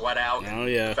they sweat out. Oh,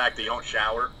 yeah. The fact they don't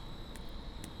shower.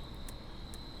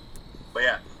 But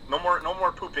yeah, no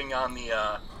more pooping on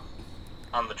the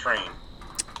train.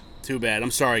 Too bad.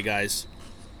 I'm sorry, guys.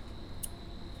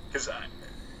 Because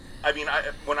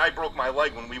when I broke my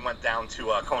leg when we went down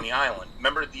to Coney Island,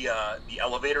 remember the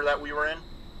elevator that we were in?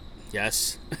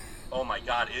 Yes. Oh my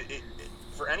God! It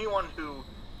for anyone who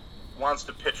wants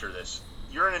to picture this,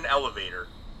 you're in an elevator,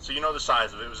 so you know the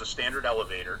size of it. It was a standard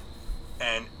elevator,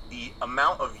 and the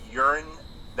amount of urine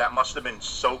that must have been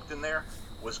soaked in there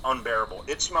was unbearable.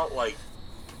 It smelled like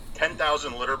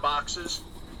 10,000 litter boxes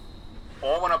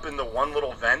all went up into one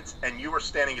little vent, and you were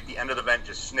standing at the end of the vent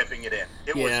just sniffing it in.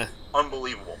 It was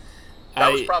unbelievable.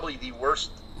 That was probably the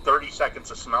worst 30 seconds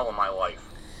of smell of my life.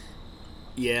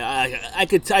 Yeah, I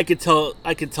could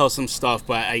tell some stuff,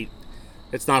 but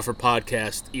it's not for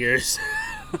podcast ears.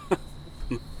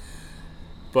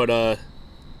 But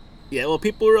yeah, well,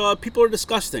 people are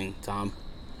disgusting, Tom.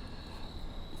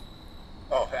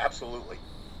 Oh, absolutely.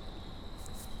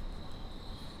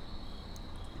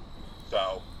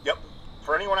 So, yep.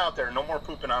 For anyone out there, no more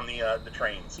pooping on the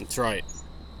trains. That's right.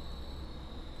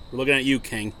 We're looking at you,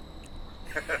 King.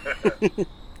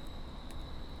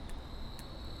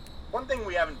 One thing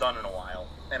we haven't done in a while,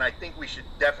 and I think we should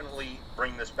definitely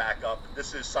bring this back up.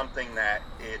 This is something that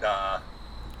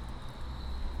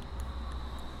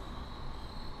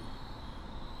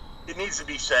it needs to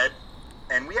be said,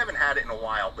 and we haven't had it in a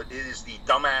while, but it is the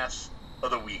dumbass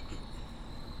of the week.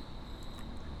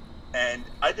 And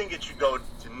I think it should go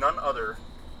to none other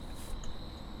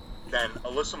than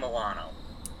Alyssa Milano.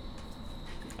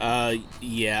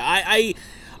 Yeah.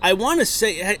 I want to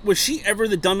say, was she ever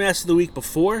the dumbass of the week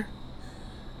before?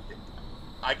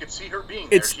 I could see her being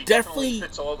there. It's She definitely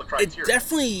fits all the criteria. It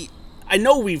definitely. I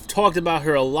know we've talked about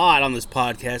her a lot on this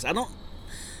podcast.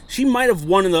 She might have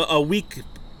won a week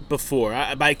before,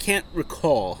 but I can't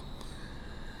recall.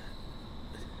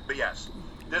 But yes,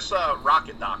 this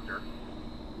rocket doctor,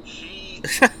 she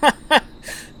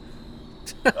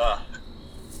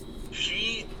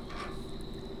she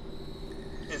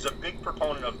is a big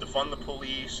proponent of defund the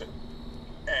police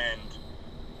and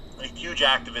a huge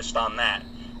activist on that.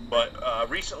 But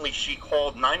recently she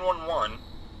called 911,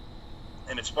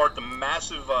 and it sparked a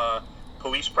massive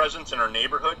police presence in her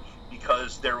neighborhood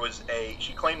because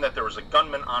she claimed that there was a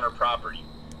gunman on her property,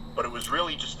 but it was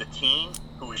really just a teen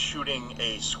who was shooting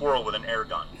a squirrel with an air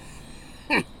gun.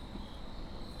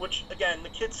 Which, again, the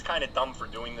kid's kind of dumb for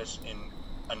doing this in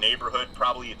a neighborhood.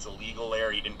 Probably it's illegal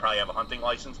there. He didn't probably have a hunting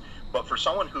license. But for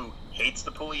someone who hates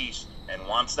the police and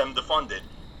wants them defunded,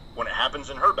 when it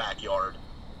happens in her backyard,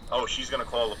 oh, she's going to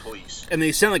call the police. And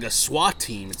they sound like a SWAT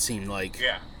team, it seemed like.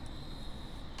 Yeah.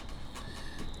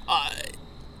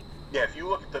 Yeah, if you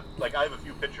look at I have a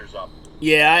few pictures up.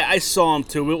 Yeah, I saw them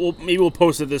too. Maybe we'll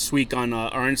post it this week on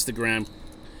our Instagram.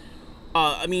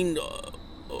 I mean,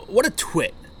 what a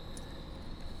twit.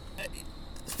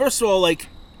 First of all,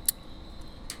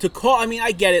 to call, I mean,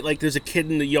 I get it, there's a kid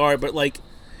in the yard, but,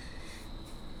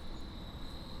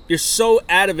 you're so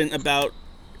adamant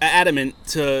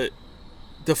to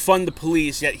defund the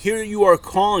police, yet here you are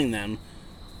calling them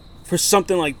for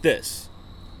something like this.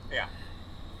 Yeah.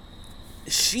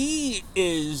 She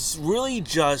is really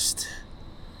just...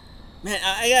 Man,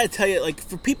 I gotta tell you,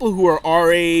 for people who are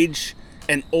our age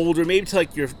and older, maybe to the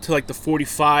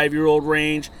 45-year-old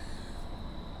range,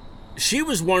 she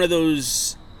was one of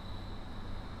those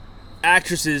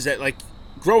actresses that,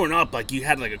 growing up, you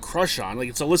had, a crush on.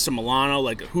 It's Alyssa Milano,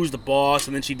 Who's the Boss,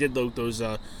 and then she did those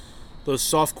softcore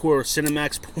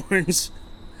Cinemax porns.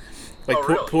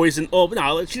 Really? Poison... Oh,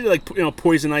 no, she did,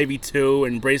 Poison Ivy 2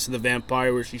 and Embrace of the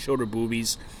Vampire, where she showed her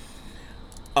boobies.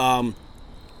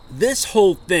 This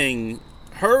whole thing,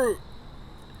 her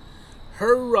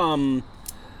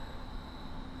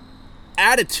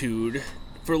attitude,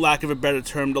 for lack of a better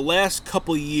term, the last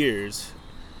couple years,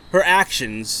 her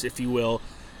actions, if you will,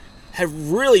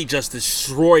 have really just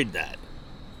destroyed that.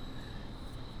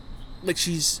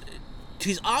 She's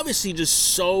obviously just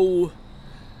so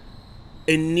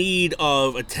in need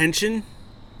of attention.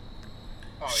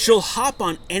 Oh, yeah. She'll hop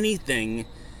on anything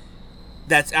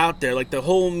that's out there, the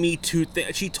whole Me Too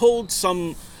thing. She told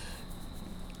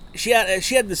she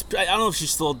had this, I don't know if she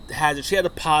still has it, she had a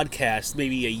podcast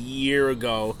maybe a year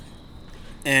ago,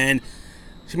 and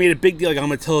she made a big deal, I'm going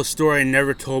to tell a story I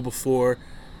never told before,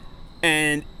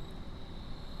 and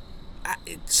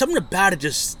something about it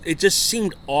just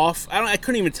seemed off. I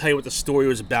couldn't even tell you what the story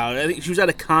was about. I think she was at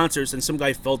a concert and some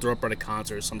guy felt her up at a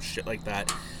concert or some shit like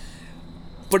that.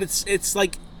 But it's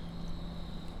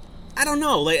I don't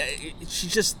know. She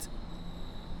just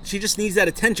needs that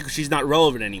attention because she's not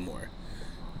relevant anymore.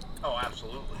 Oh,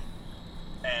 absolutely.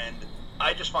 And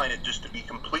I just find it just to be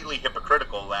completely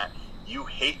hypocritical that you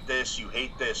hate this, you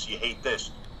hate this, you hate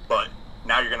this, but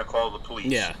now you're going to call the police.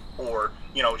 Yeah. Or,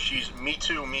 she's me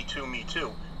too, me too, me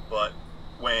too. But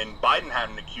when Biden had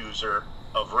an accuser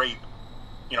of rape,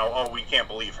 oh, we can't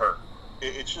believe her.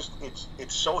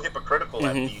 It's so hypocritical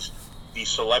that these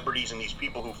celebrities and these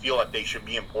people who feel that they should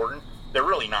be important, they're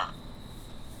really not.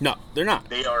 No, they're not.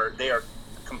 They are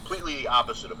completely the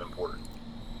opposite of important.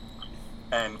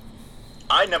 And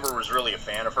I never was really a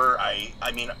fan of her.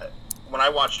 I mean, when I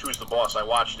watched Who's the Boss, I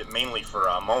watched it mainly for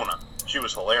Mona. She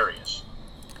was hilarious.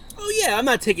 Oh yeah, I'm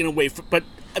not taking away from, but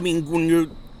I mean, when you're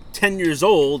 10 years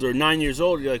old or 9 years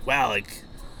old, you're like, wow,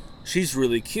 she's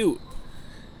really cute.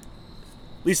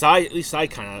 At least I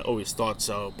kind of always thought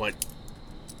so, but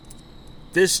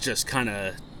this just kind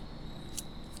of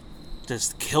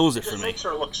just kills it for me. It makes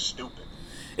her look stupid.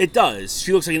 It does.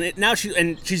 She looks like now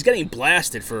she's getting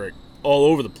blasted for it all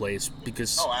over the place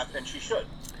because. Oh, and she should.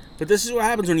 But this is what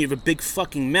happens when you have a big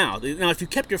fucking mouth. Now, if you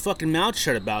kept your fucking mouth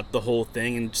shut about the whole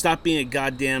thing and stopped being a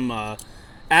goddamn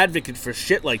advocate for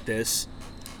shit like this,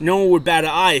 no one would bat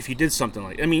an eye if you did something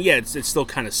like. I mean, yeah, it's still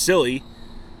kind of silly,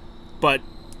 but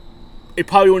it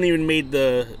probably wouldn't even made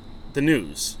the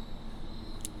news.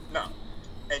 No,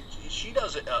 and she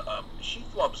does it. She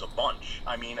flubs a bunch.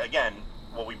 I mean, again,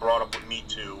 what we brought up with Me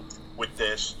Too, with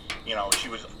this, she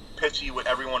was pissy with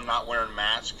everyone not wearing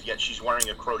masks, yet she's wearing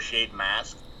a crocheted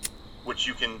mask, which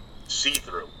you can see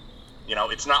through. You know,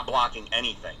 it's not blocking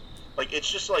anything. Like,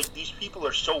 it's just like these people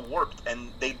are so warped,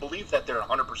 and they believe that they're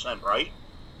 100% right,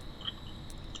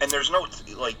 and there's no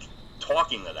like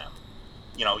talking to them.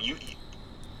 You know, you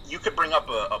could bring up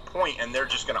a point, and they're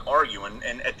just going to argue, and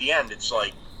at the end, it's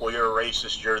like, well, you're a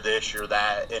racist, you're this, you're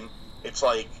that, and it's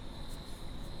like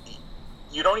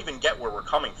you don't even get where we're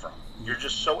coming from. You're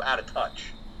just so out of touch,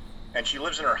 and she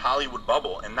lives in her Hollywood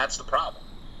bubble, and that's the problem.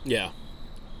 Yeah.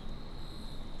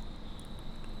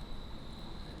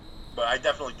 But I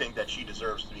definitely think that she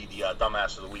deserves to be the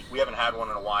dumbass of the week. We haven't had one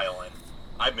in a while, and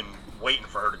I've been waiting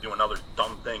for her to do another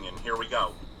dumb thing, and here we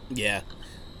go. Yeah.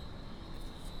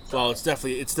 Well, it's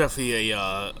definitely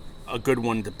a good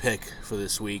one to pick for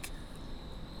this week.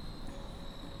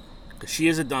 Because she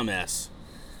is a dumbass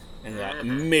and a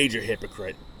major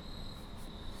hypocrite.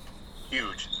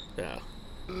 Huge. Yeah.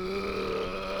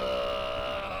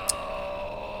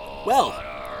 Well,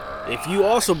 if you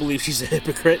also believe she's a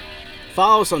hypocrite,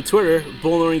 follow us on Twitter,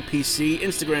 Bullring PC,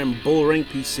 Instagram, Bullring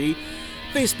PC,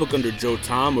 Facebook under Joe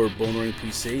Tom or Bullring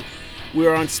PC. We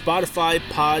are on Spotify,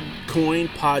 Podcoin,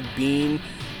 Podbean,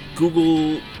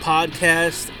 Google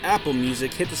Podcast, Apple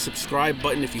Music. Hit the subscribe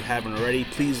button if you haven't already.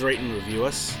 Please rate and review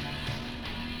us.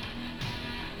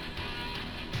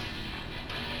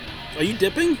 Are you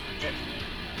dipping?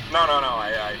 No.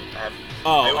 I have. I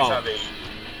always have a.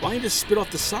 Why don't you just spit off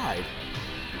the side?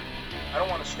 I don't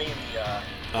want to stain the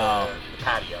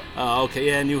patio. Oh, okay.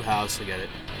 Yeah, new house. I get it.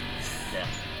 Yeah.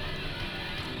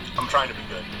 I'm trying to be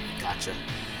good. Gotcha.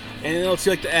 Anything else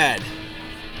you'd like to add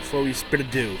before we spit a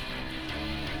do?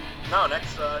 No,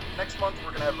 next month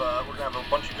we're gonna have a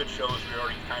bunch of good shows. We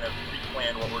already kind of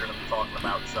pre-planned what we're gonna be talking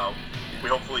about, so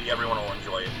hopefully everyone will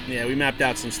enjoy it. Yeah, we mapped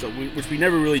out some stuff, which we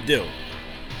never really do.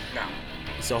 No.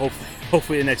 So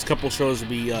hopefully the next couple shows will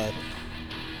be to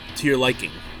your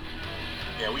liking.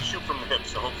 Yeah, we shoot from the hip,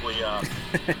 so hopefully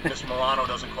Miss Milano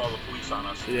doesn't call the police on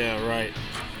us. Yeah, right.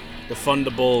 The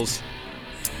Fundables.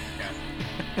 Yeah.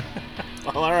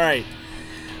 All right.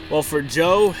 Well, for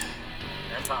Joe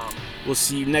and Tom, we'll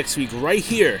see you next week right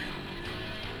here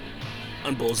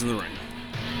on Bulls in the Ring.